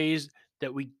different ways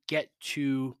that we get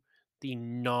to the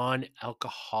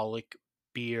non-alcoholic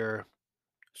beer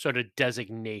sort of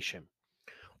designation.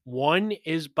 One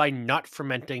is by not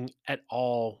fermenting at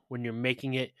all when you're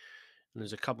making it. And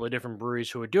there's a couple of different breweries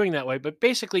who are doing that way, but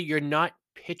basically you're not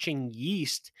pitching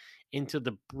yeast into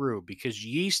the brew because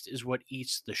yeast is what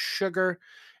eats the sugar,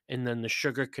 and then the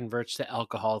sugar converts to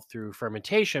alcohol through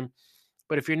fermentation.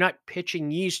 But if you're not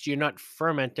pitching yeast, you're not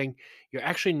fermenting, you're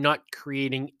actually not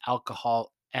creating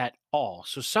alcohol at all.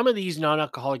 So some of these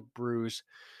non-alcoholic brews,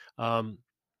 um,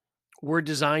 were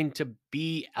designed to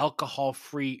be alcohol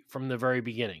free from the very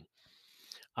beginning.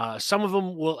 Some of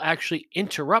them will actually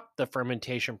interrupt the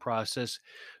fermentation process.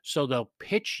 So they'll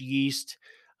pitch yeast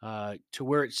to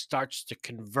where it starts to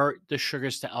convert the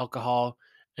sugars to alcohol.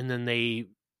 And then they,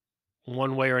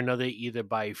 one way or another, either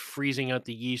by freezing out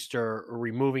the yeast, or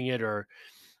removing it, or,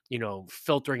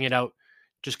 filtering it out,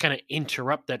 just kind of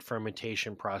interrupt that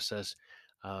fermentation process.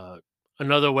 Uh,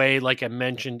 Another way, like I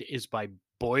mentioned, is by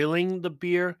boiling the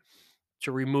beer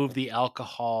to remove the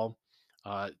alcohol,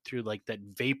 through, like, that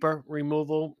vapor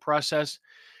removal process.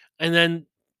 And then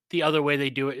the other way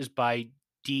they do it is by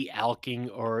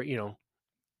de-alking, or,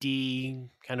 de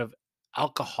kind of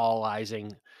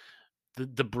alcoholizing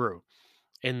the brew.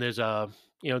 And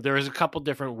there is a couple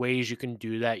different ways you can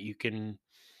do that. You can,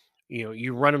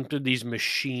 you run them through these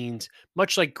machines,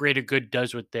 much like Greater Good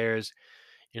does with theirs.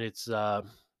 And it's,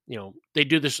 they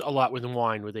do this a lot with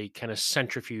wine, where they kind of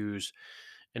centrifuge.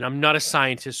 And I'm not a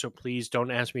scientist, so please don't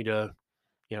ask me to,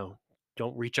 you know,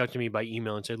 don't reach out to me by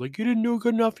email and say, like, you didn't do a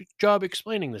good enough job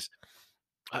explaining this.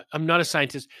 I'm not a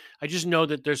scientist. I just know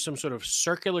that there's some sort of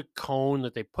circular cone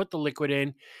that they put the liquid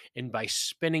in, and by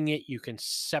spinning it, you can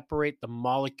separate the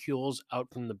molecules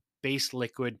out from the base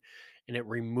liquid, and it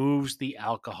removes the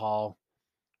alcohol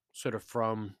sort of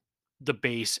from the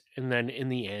base. And then in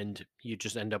the end, you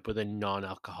just end up with a non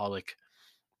alcoholic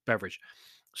beverage.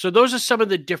 So, those are some of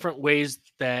the different ways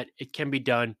that it can be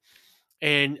done.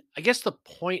 And I guess the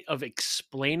point of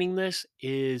explaining this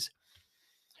is,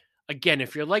 again,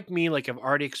 if you're like me, like I've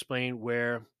already explained,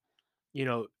 where,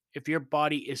 if your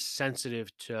body is sensitive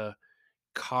to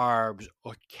carbs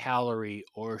or calorie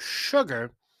or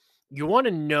sugar, you want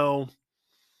to know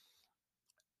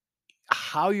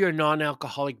how your non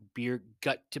alcoholic beer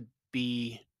got to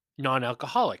be non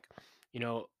alcoholic. You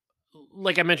know,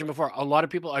 like I mentioned before, a lot of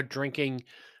people are drinking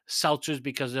seltzers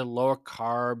because they're lower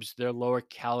carbs, they're lower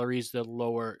calories, they're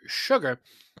lower sugar.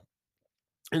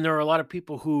 And there are a lot of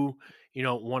people who,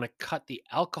 want to cut the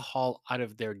alcohol out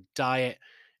of their diet,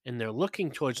 and they're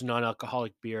looking towards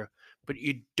non-alcoholic beer. but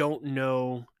you don't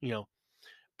know,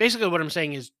 basically what I'm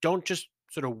saying is don't just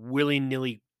sort of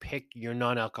willy-nilly pick your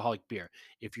non-alcoholic beer.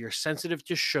 If you're sensitive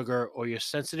to sugar or you're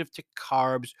sensitive to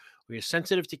carbs or you're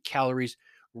sensitive to calories,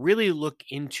 really look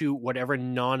into whatever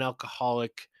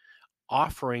non-alcoholic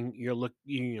offering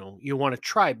you want to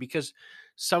try, because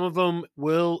some of them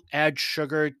will add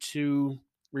sugar to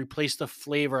replace the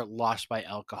flavor lost by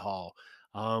alcohol.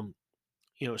 Um,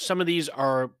 some of these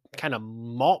are kind of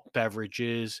malt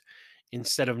beverages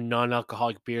instead of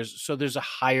non-alcoholic beers, so there's a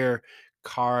higher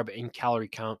carb and calorie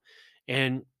count.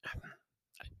 And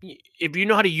if you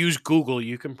know how to use Google,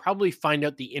 you can probably find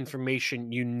out the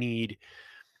information you need,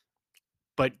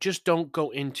 but just don't go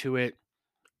into it.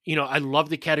 I love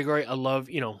the category. I love,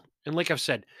 and like I've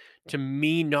said, to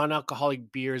me,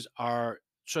 non-alcoholic beers are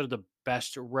sort of the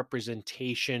best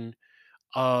representation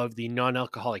of the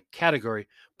non-alcoholic category.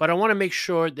 But I want to make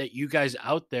sure that you guys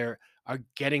out there are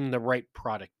getting the right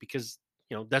product, because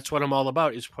that's what I'm all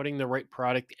about, is putting the right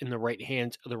product in the right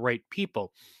hands of the right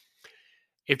people.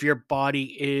 If your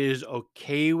body is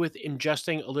okay with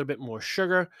ingesting a little bit more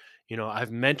sugar,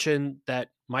 I've mentioned that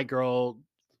my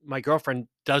girlfriend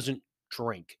doesn't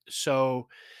drink. So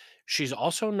she's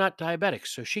also not diabetic.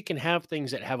 So she can have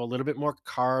things that have a little bit more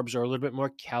carbs or a little bit more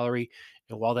calorie.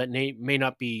 And while that may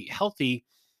not be healthy,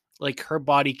 like, her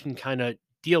body can kind of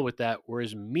deal with that.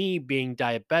 Whereas me being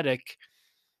diabetic,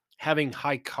 having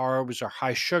high carbs or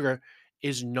high sugar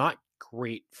is not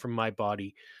great for my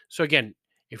body. So again,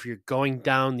 if you're going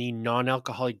down the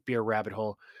non-alcoholic beer rabbit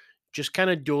hole, just kind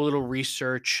of do a little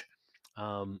research.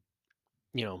 Um,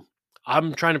 you know,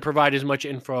 I'm trying to provide as much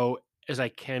info as I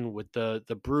can with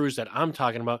the brews that I'm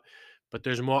talking about, but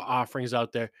there's more offerings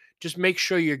out there. Just make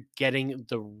sure you're getting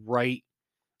the right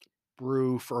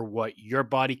brew for what your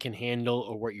body can handle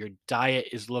or what your diet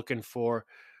is looking for,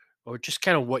 or just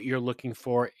kind of what you're looking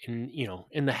for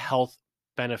in the health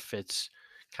benefits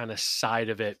kind of side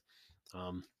of it.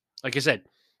 um, like I said,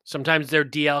 sometimes they're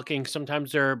de-alking,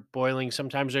 sometimes they're boiling,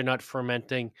 sometimes they're not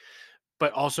fermenting,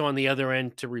 but also on the other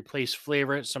end, to replace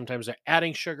flavor, sometimes they're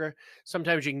adding sugar,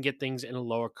 sometimes you can get things in a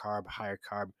lower carb, higher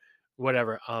carb,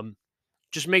 whatever.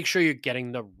 Just make sure you're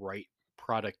getting the right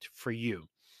product for you.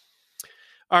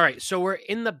 All right, so we're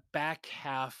in the back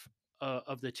half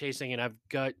of the tasting, and I've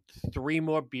got three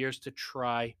more beers to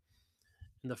try.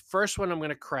 And the first one I'm going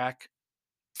to crack.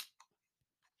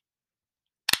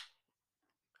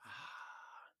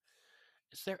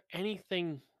 Is there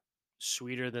anything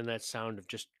sweeter than that sound of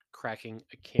just cracking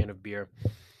a can of beer?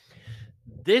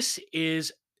 This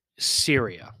is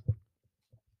Syria.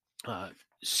 Uh,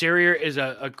 Syria is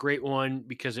a great one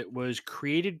because it was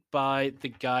created by the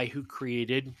guy who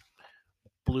created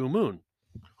Blue Moon,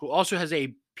 who also has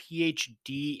a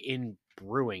PhD in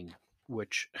brewing,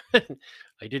 which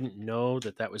I didn't know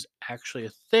that was actually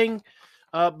a thing,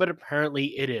 but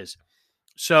apparently it is.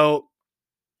 So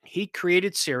he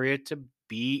created Syria to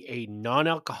be a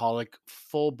non-alcoholic,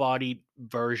 full-bodied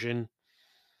version,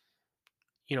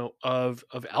 of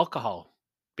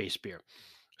alcohol-based beer.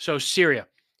 So Syria,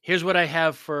 here's what I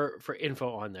have for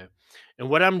info on there, and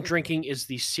what I'm drinking is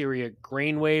the Syria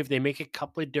Grain Wave. They make a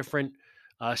couple of different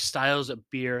styles of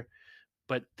beer,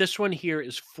 but this one here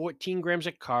is 14 grams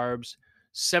of carbs,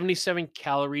 77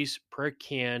 calories per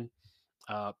can,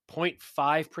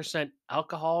 0.5%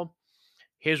 alcohol.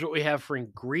 Here's what we have for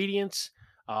ingredients: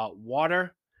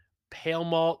 water, pale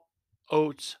malt,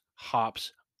 oats,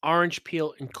 hops, orange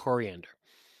peel, and coriander.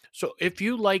 So if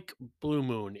you like Blue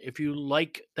Moon, if you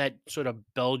like that sort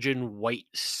of Belgian white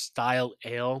style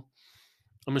ale,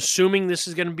 I'm assuming this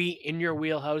is going to be in your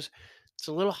wheelhouse. It's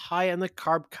a little high on the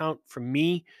carb count for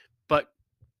me, but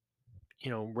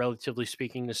relatively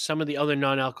speaking to some of the other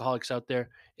non-alcoholics out there,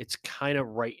 it's kind of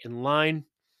right in line.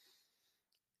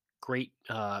 Great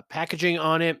packaging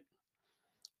on it.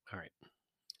 All right,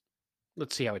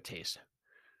 let's see how it tastes.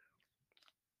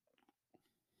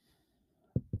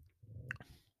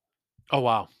 Oh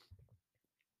wow,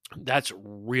 that's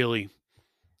really,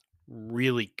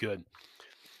 really good.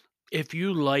 If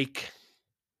you like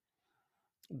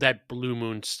that Blue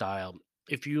Moon style,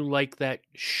 if you like that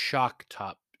shock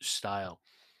top style,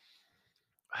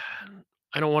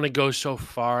 I don't want to go so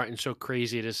far and so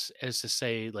crazy as to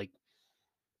say, like,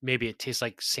 maybe it tastes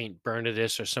like Saint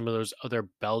Bernardus or some of those other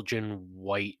Belgian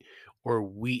white or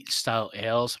wheat style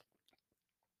ales.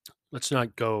 Let's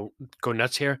not go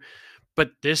nuts here,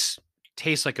 but this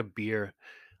tastes like a beer.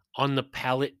 On the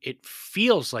palate, it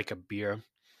feels like a beer.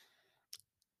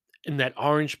 And that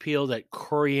orange peel, that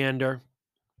coriander.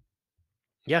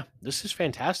 Yeah, this is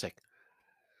fantastic.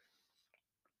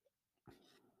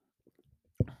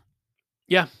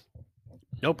 Yeah,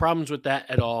 no problems with that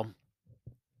at all.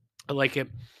 I like it.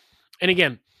 And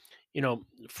again,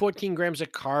 14 grams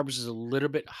of carbs is a little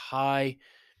bit high.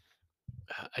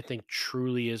 I think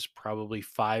Truly is probably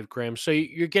 5 grams. So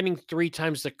you're getting 3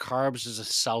 times the carbs as a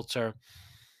seltzer.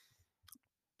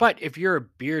 But if you're a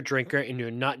beer drinker and you're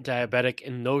not diabetic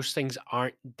and those things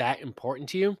aren't that important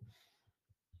to you,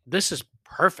 this is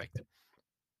perfect.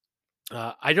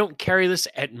 I don't carry this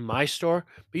at my store,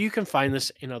 but you can find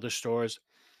this in other stores.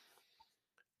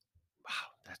 Wow,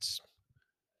 that's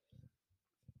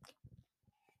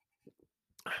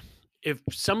if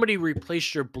somebody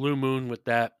replaced your Blue Moon with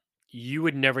that, you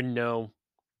would never know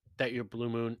that your Blue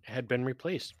Moon had been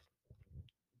replaced.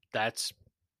 That's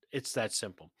it's that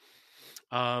simple.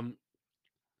 Um,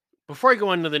 Before I go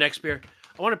on to the next beer,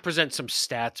 I want to present some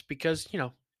stats because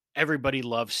everybody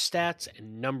loves stats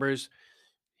and numbers,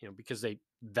 because they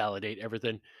validate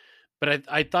everything. But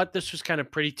I thought this was kind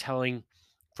of pretty telling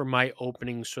for my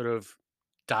opening sort of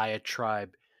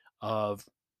diatribe of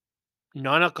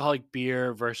non-alcoholic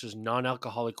beer versus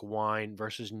non-alcoholic wine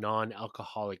versus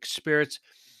non-alcoholic spirits.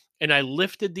 And I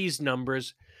lifted these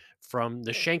numbers from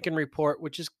the Shanken report,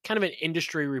 which is kind of an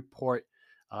industry report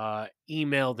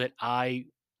email that I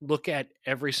look at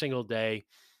every single day.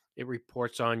 It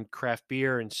reports on craft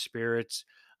beer and spirits,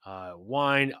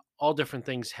 wine, all different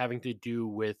things having to do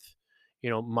with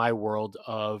my world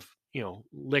of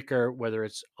liquor, whether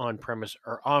it's on premise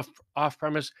or off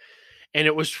premise. And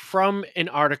it was from an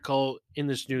article in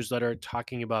this newsletter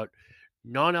talking about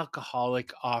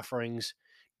non-alcoholic offerings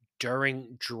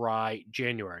during dry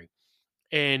January.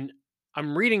 And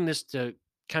I'm reading this to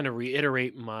kind of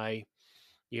reiterate my,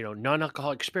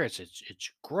 non-alcoholic spirits. It's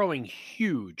growing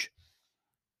huge.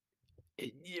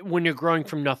 When you're growing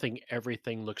from nothing,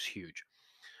 everything looks huge.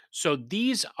 So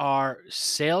these are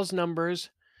sales numbers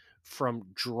from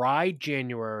dry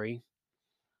January,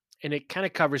 and it kind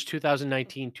of covers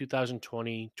 2019,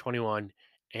 2020, 21,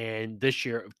 and this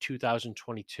year of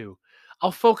 2022.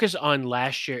 I'll focus on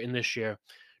last year and this year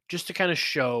just to kind of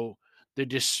show the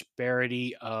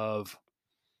disparity of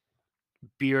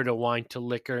beer to wine to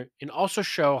liquor and also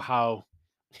show how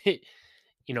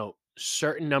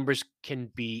certain numbers can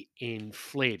be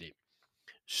inflated.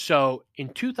 So in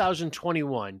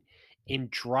 2021, in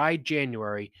dry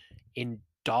January, in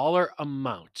dollar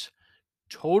amounts,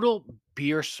 total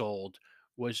beer sold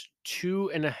was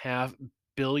 $2.5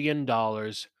 billion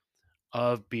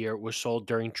of beer was sold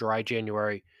during dry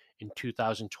January in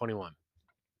 2021.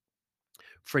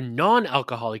 For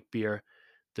non-alcoholic beer,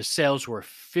 the sales were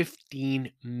 $15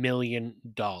 million.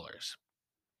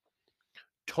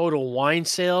 Total wine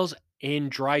sales in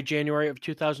dry January of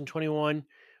 2021,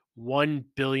 $1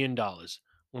 billion on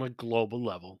a global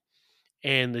level.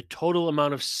 And the total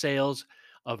amount of sales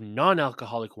of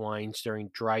non-alcoholic wines during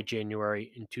dry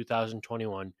January in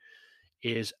 2021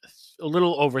 is a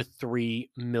little over $3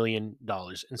 million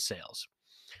in sales.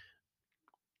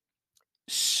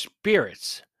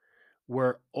 Spirits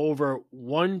were over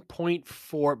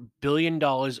 $1.4 billion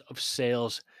of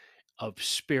sales of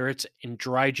spirits in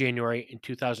dry January in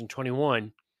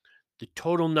 2021. The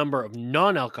total number of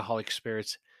non-alcoholic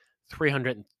spirits,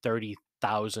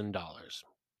 $330,000.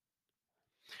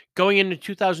 Going into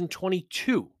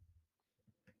 2022,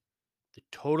 the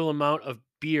total amount of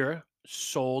beer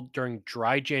sold during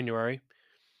dry January,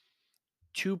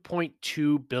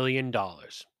 $2.2 billion.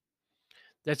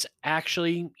 That's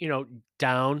actually,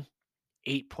 down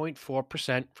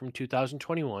 8.4% from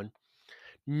 2021.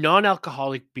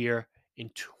 Non-alcoholic beer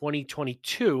in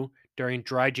 2022 during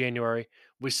dry January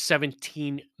was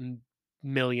 $17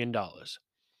 million.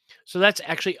 So that's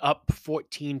actually up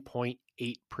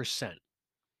 14.8%.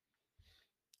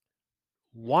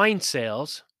 Wine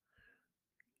sales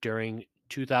during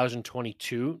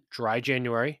 2022 dry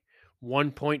January,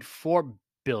 1.4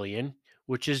 billion,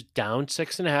 which is down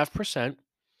 6.5%,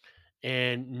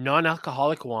 and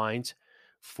non-alcoholic wines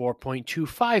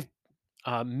 4.25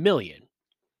 million.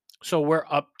 So we're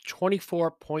up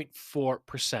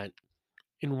 24.4%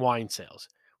 in wine sales.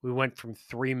 We went from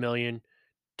 3 million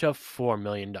to $4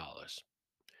 million.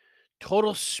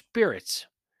 Total spirits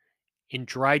in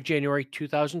dry January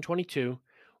 2022,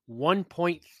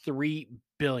 1.3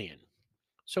 billion.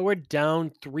 So we're down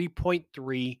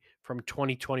 3.3 from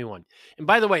 2021. And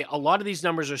by the way, a lot of these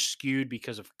numbers are skewed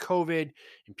because of COVID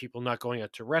and people not going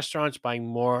out to restaurants, buying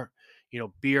more,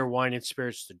 beer, wine, and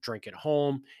spirits to drink at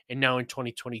home. And now in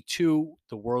 2022,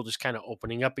 the world is kind of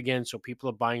opening up again. So people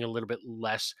are buying a little bit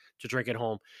less to drink at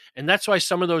home. And that's why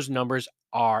some of those numbers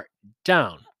are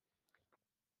down.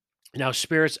 Now,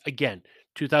 spirits, again,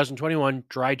 2021,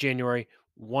 dry January,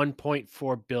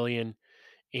 1.4 billion.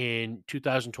 In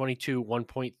 2022,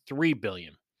 1.3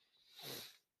 billion.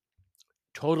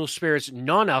 Total Spirits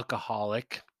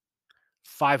non-alcoholic,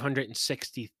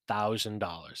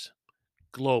 $560,000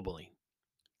 globally.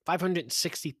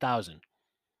 560,000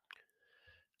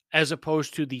 as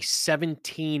opposed to the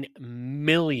 17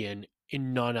 million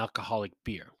in non-alcoholic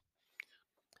beer.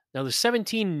 Now the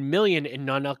 17 million in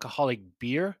non-alcoholic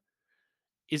beer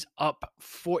is up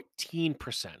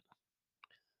 14%.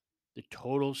 The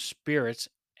total spirits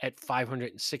at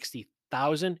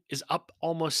 560,000 is up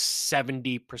almost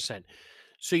 70%.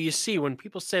 So you see, when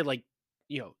people say, like,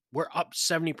 we're up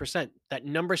 70%, that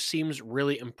number seems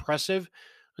really impressive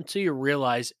until you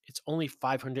realize it's only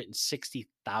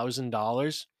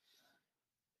 $560,000.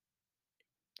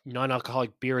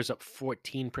 Non-alcoholic beer is up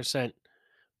 14%,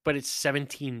 but it's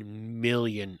 $17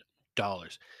 million.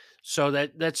 So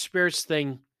that spirits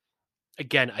thing,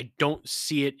 again, I don't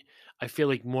see it. I feel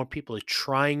like more people are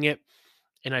trying it,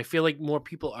 and I feel like more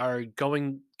people are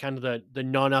going kind of the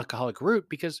non-alcoholic route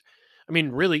because, I mean,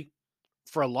 really,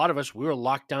 for a lot of us, we were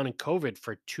locked down in COVID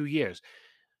for 2 years.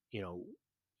 You know,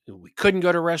 we couldn't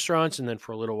go to restaurants, and then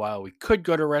for a little while we could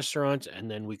go to restaurants,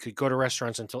 and then we could go to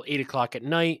restaurants until 8 o'clock at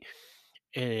night,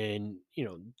 and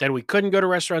then we couldn't go to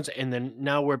restaurants, and then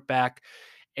now we're back,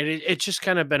 and it's just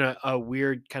kind of been a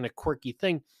weird kind of quirky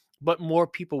thing. But more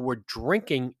people were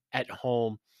drinking at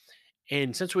home,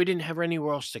 and since we didn't have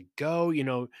anywhere else to go,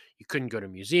 you couldn't go to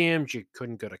museums, you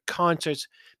couldn't go to concerts,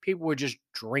 people were just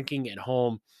drinking at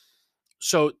home.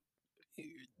 So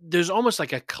there's almost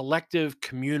like a collective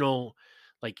communal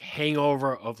like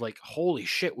hangover of like, holy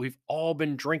shit, we've all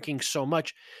been drinking so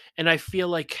much. And I feel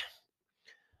like,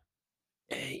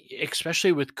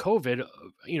 especially with COVID,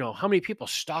 how many people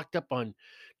stocked up on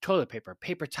toilet paper,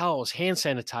 paper towels, hand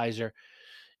sanitizer.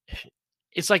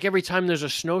 It's like every time there's a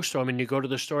snowstorm and you go to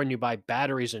the store and you buy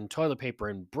batteries and toilet paper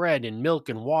and bread and milk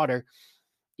and water,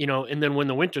 and then when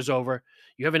the winter's over,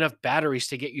 you have enough batteries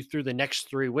to get you through the next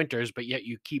 3 winters, but yet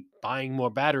you keep buying more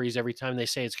batteries every time they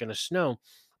say it's going to snow.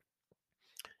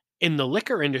 In the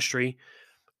liquor industry,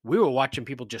 we were watching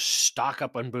people just stock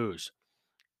up on booze.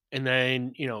 And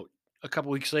then, a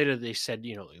couple weeks later, they said,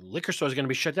 liquor stores are going to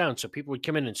be shut down. So people would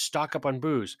come in and stock up on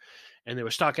booze. And they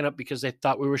were stocking up because they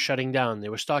thought we were shutting down. They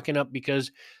were stocking up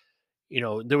because,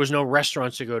 there was no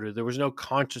restaurants to go to. There was no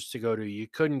concerts to go to. You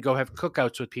couldn't go have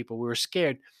cookouts with people. We were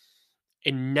scared.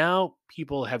 And now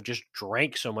people have just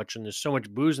drank so much and there's so much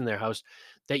booze in their house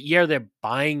that, yeah, they're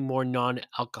buying more non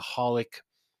alcoholic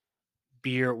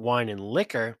beer, wine, and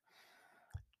liquor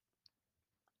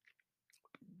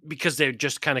because they're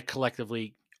just kind of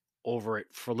collectively over it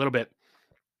for a little bit.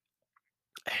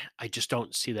 I just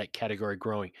don't see that category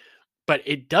growing. But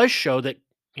it does show that,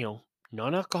 you know,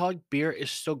 non-alcoholic beer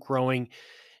is still growing,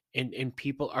 and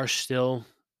people are still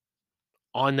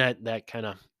on that kind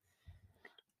of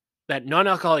that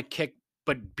non-alcoholic kick,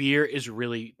 but beer is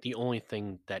really the only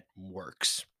thing that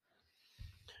works.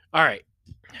 All right.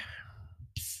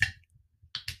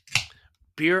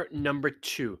 Beer number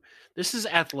 2. This is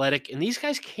Athletic, and these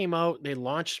guys came out, they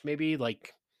launched maybe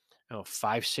like, I don't know,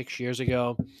 5-6 years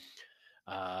ago.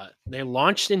 They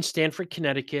launched in Stamford,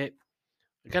 Connecticut.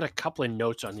 I got a couple of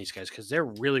notes on these guys because they're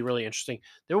really, really interesting.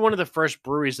 They're one of the first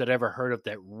breweries that I ever heard of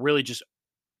that really just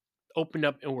opened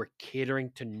up and were catering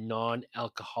to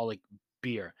non-alcoholic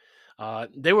beer.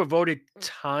 They were voted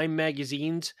Time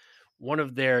Magazine's one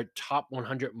of their top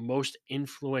 100 most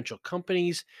influential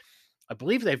companies. I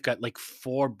believe they've got like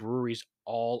 4 breweries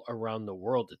all around the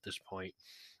world at this point.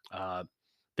 Uh,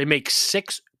 they make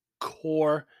 6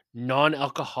 core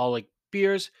non-alcoholic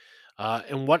beers,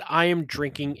 and what I am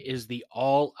drinking is the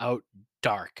All Out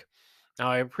Dark. Now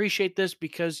I appreciate this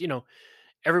because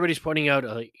everybody's pointing out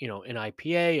an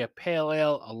IPA, a pale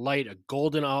ale, a light, a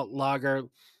golden alt lager.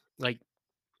 Like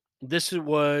this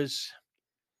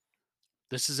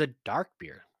this is a dark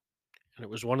beer, and it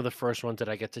was one of the first ones that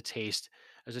I get to taste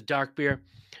as a dark beer.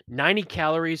 90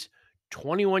 calories,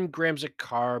 21 grams of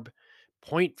carb,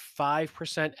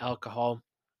 0.5% alcohol,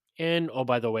 and oh,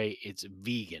 by the way, it's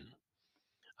vegan.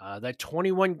 That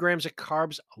 21 grams of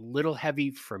carbs, a little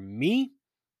heavy for me,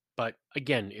 but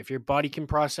again, if your body can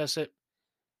process it,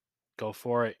 go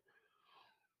for it.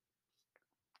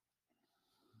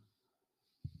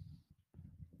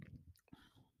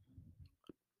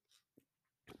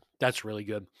 That's really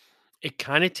good. It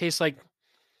kind of tastes like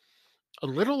a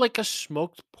little like a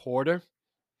smoked porter.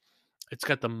 It's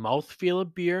got the mouthfeel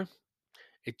of beer.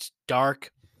 It's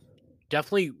dark,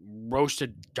 definitely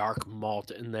roasted dark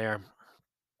malt in there.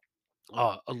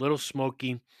 A little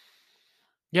smoky.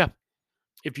 Yeah,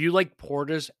 if you like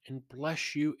porters, and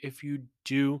bless you if you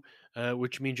do,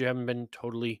 which means you haven't been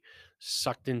totally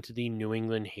sucked into the New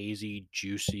England hazy,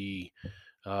 juicy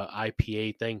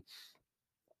IPA thing.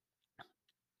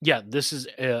 Yeah, this is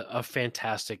a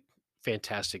fantastic,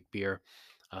 fantastic beer.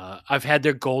 I've had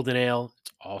their golden ale.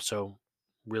 It's also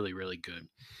really, really good.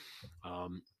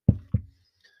 Um,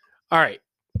 all right,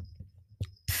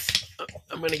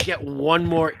 I'm gonna get one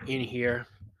more in here,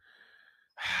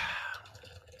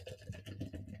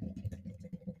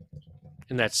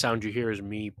 and that sound you hear is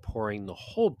me pouring the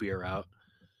whole beer out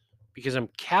because I'm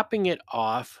capping it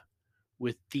off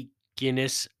with the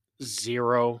Guinness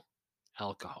Zero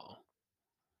alcohol.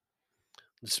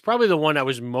 This is probably the one I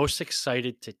was most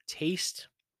excited to taste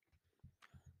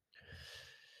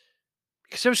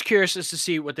because I was curious as to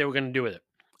see what they were going to do with it.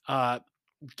 Uh,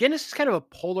 Guinness is kind of a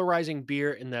polarizing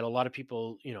beer in that a lot of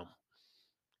people,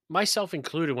 myself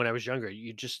included, when I was younger,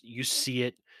 you see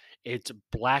it, it's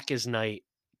black as night.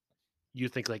 You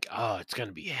think like, oh, it's going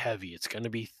to be heavy, it's going to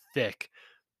be thick.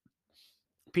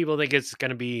 People think it's going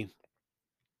to be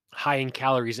high in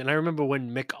calories. And I remember when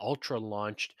Mick Ultra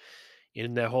launched,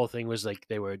 and their whole thing was like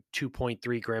they were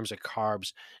 2.3 grams of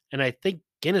carbs, and I think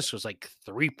Guinness was like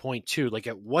 3.2. Like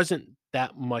it wasn't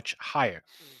that much higher.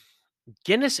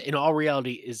 Guinness, in all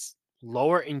reality, is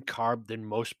lower in carb than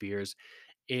most beers.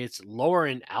 It's lower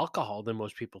in alcohol than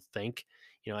most people think.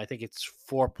 I think it's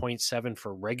 4.7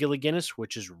 for regular Guinness,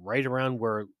 which is right around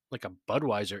where like a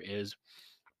Budweiser is.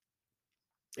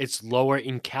 It's lower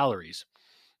in calories.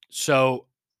 So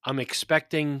I'm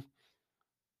expecting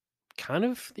kind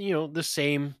of, the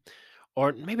same,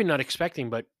 or maybe not expecting,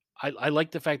 but I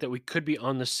like the fact that we could be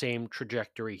on the same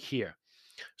trajectory here.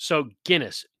 So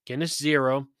Guinness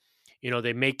Zero,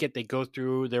 they make it, they go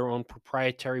through their own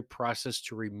proprietary process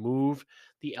to remove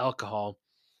the alcohol.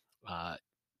 Uh,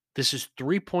 this is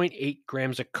 3.8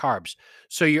 grams of carbs.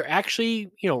 So you're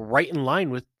actually, right in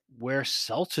line with where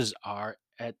seltzers are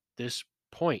at this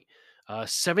point.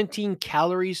 17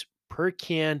 calories per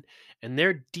can, and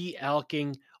they're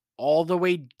de-alking all the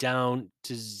way down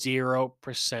to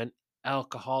 0%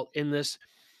 alcohol in this.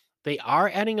 They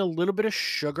are adding a little bit of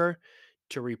sugar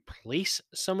to replace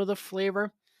some of the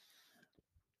flavor.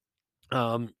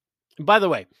 Um, by the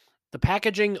way, the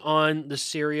packaging on the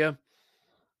Syria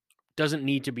doesn't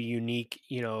need to be unique,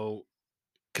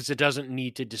 because it doesn't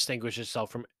need to distinguish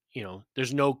itself from,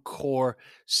 there's no core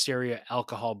Syria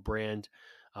alcohol brand,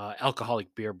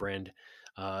 alcoholic beer brand.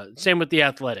 Same with the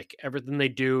Athletic. Everything they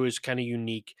do is kind of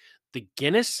unique. The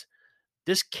Guinness,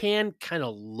 this can kind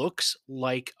of looks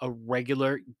like a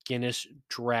regular Guinness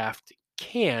draft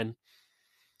can,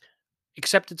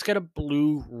 except it's got a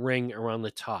blue ring around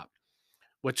the top.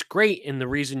 What's great, and the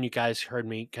reason you guys heard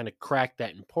me kind of crack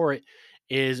that and pour it,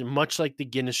 is much like the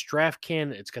Guinness draft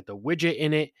can, it's got the widget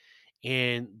in it,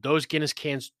 and those Guinness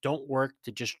cans don't work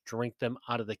to just drink them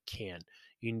out of the can.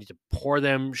 You need to pour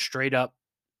them straight up,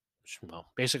 well,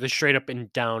 basically straight up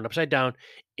and down, upside down,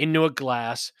 into a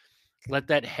glass, let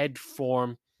that head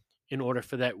form in order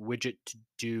for that widget to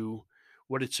do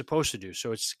what it's supposed to do.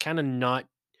 So it's kind of not,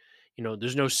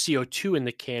 there's no CO2 in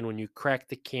the can. When you crack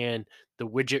the can, the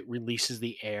widget releases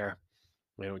the air,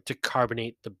 to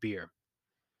carbonate the beer.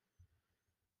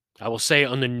 I will say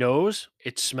on the nose,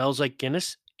 it smells like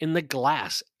Guinness. In the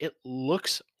glass, it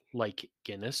looks like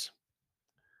Guinness.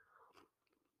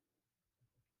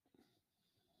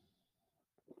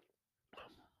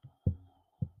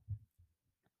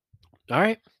 All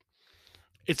right.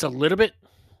 It's a little bit,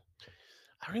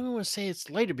 I don't even want to say it's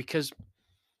lighter because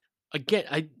again,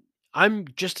 I'm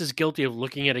just as guilty of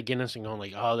looking at a Guinness and going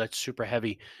like, "Oh, that's super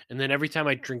heavy." And then every time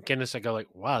I drink Guinness, I go like,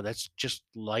 "Wow, that's just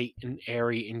light and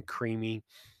airy and creamy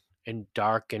and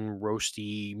dark and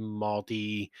roasty,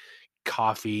 malty,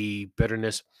 coffee,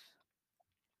 bitterness."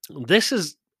 This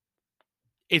is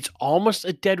It's almost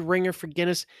a dead ringer for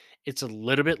Guinness. It's a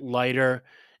little bit lighter.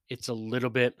 It's a little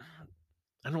bit,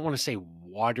 I don't want to say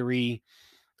watery.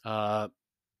 Uh,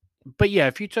 but yeah,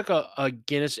 if you took a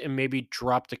Guinness and maybe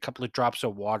dropped a couple of drops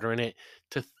of water in it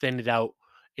to thin it out,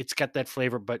 it's got that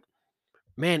flavor. But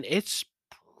man, it's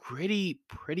pretty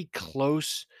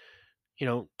close,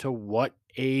 to what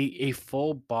a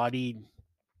full bodied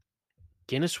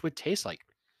Guinness would taste like.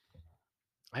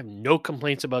 I have no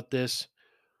complaints about this.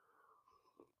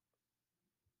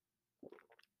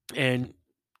 And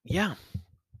yeah,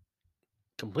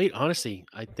 complete honesty,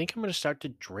 I think I'm gonna start to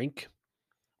drink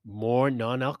more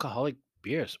non-alcoholic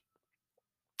beers.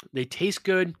 They taste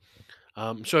good.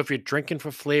 So if you're drinking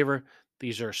for flavor,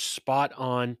 these are spot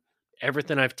on.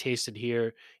 Everything I've tasted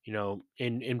here,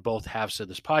 in both halves of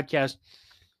this podcast,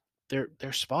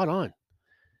 they're spot on.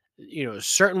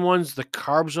 Certain ones the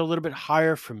carbs are a little bit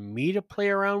higher for me to play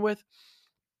around with,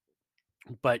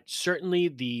 but certainly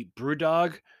the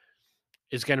BrewDog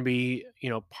is going to be,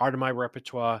 part of my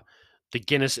repertoire. The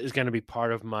Guinness is going to be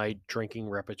part of my drinking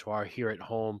repertoire here at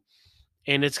home,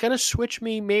 and it's going to switch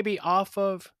me maybe off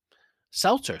of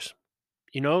seltzers.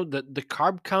 The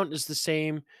carb count is the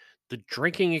same, the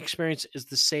drinking experience is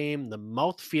the same, the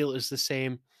mouthfeel is the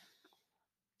same.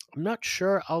 I'm not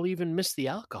sure I'll even miss the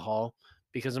alcohol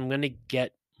because I'm going to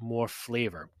get more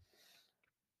flavor.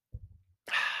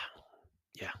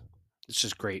 Yeah, this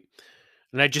is great.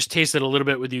 And I just tasted a little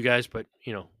bit with you guys, but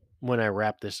when I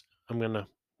wrap this, I'm going to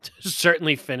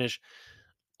certainly finish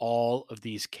all of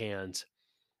these cans.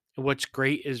 And what's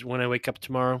great is when I wake up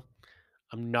tomorrow,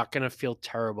 I'm not going to feel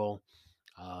terrible.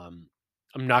 Um,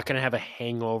 I'm not going to have a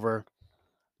hangover.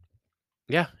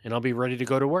 Yeah, and I'll be ready to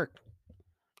go to work.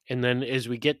 And then as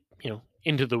we get,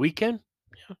 into the weekend,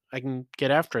 I can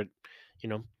get after it, you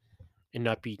know, and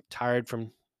not be tired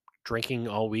from drinking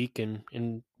all week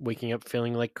and waking up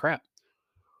feeling like crap.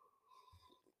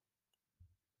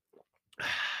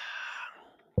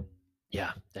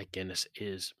 Yeah, that Guinness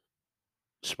is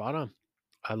spot on.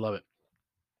 I love it.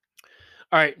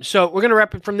 All right, so we're gonna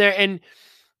wrap it from there. And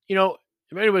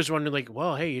if anybody's wondering, like,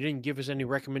 well, hey, you didn't give us any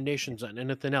recommendations on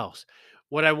anything else.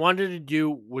 What I wanted to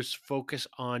do was focus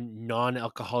on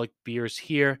non-alcoholic beers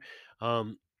here.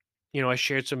 Um, I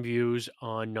shared some views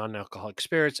on non-alcoholic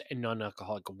spirits and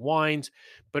non-alcoholic wines,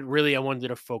 but really I wanted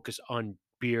to focus on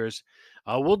beers.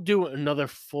 We'll do another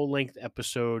full-length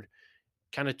episode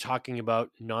kind of talking about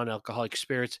non-alcoholic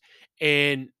spirits.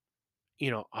 And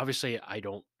obviously I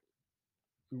don't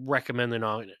recommend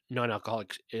the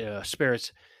non-alcoholic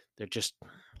spirits.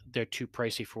 They're too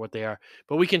pricey for what they are.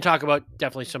 But we can talk about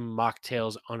definitely some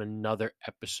mocktails on another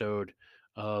episode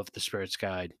of the Spirits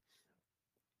Guide.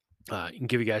 And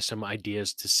give you guys some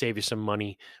ideas to save you some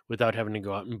money without having to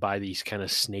go out and buy these kind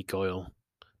of snake oil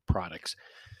products.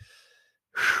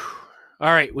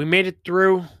 All right, we made it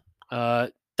through.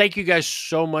 Thank you guys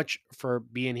so much for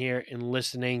being here and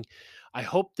listening. I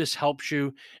hope this helps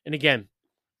you. And again,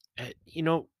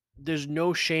 there's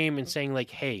no shame in saying,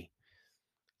 like, hey,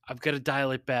 I've got to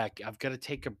dial it back. I've got to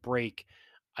take a break.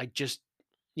 I just,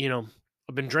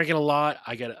 I've been drinking a lot.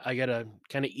 I gotta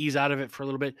kind of ease out of it for a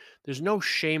little bit. There's no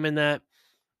shame in that.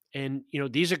 And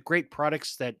these are great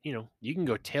products that you can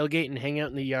go tailgate and hang out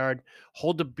in the yard,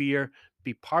 hold a beer,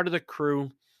 be part of the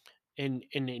crew, and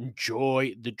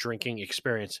enjoy the drinking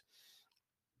experience.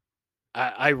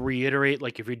 I reiterate,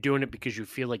 like, if you're doing it because you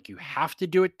feel like you have to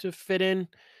do it to fit in,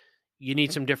 you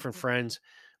need some different friends.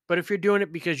 But if you're doing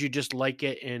it because you just like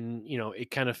it and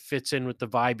it kind of fits in with the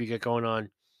vibe you get going on,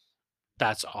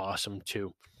 that's awesome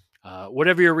too.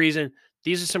 Whatever your reason,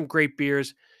 these are some great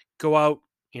beers. Go out,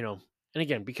 and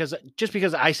again, just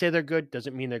because I say they're good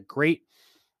doesn't mean they're great.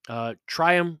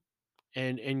 Try them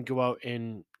and go out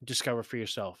and discover for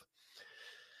yourself.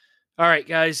 All right,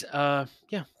 guys.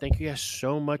 Yeah, thank you guys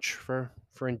so much for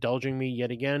indulging me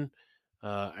yet again.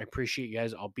 I appreciate you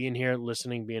guys all being here,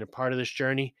 listening, being a part of this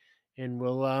journey, and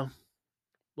we'll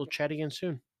chat again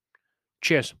soon.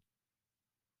 Cheers.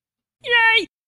 Yay!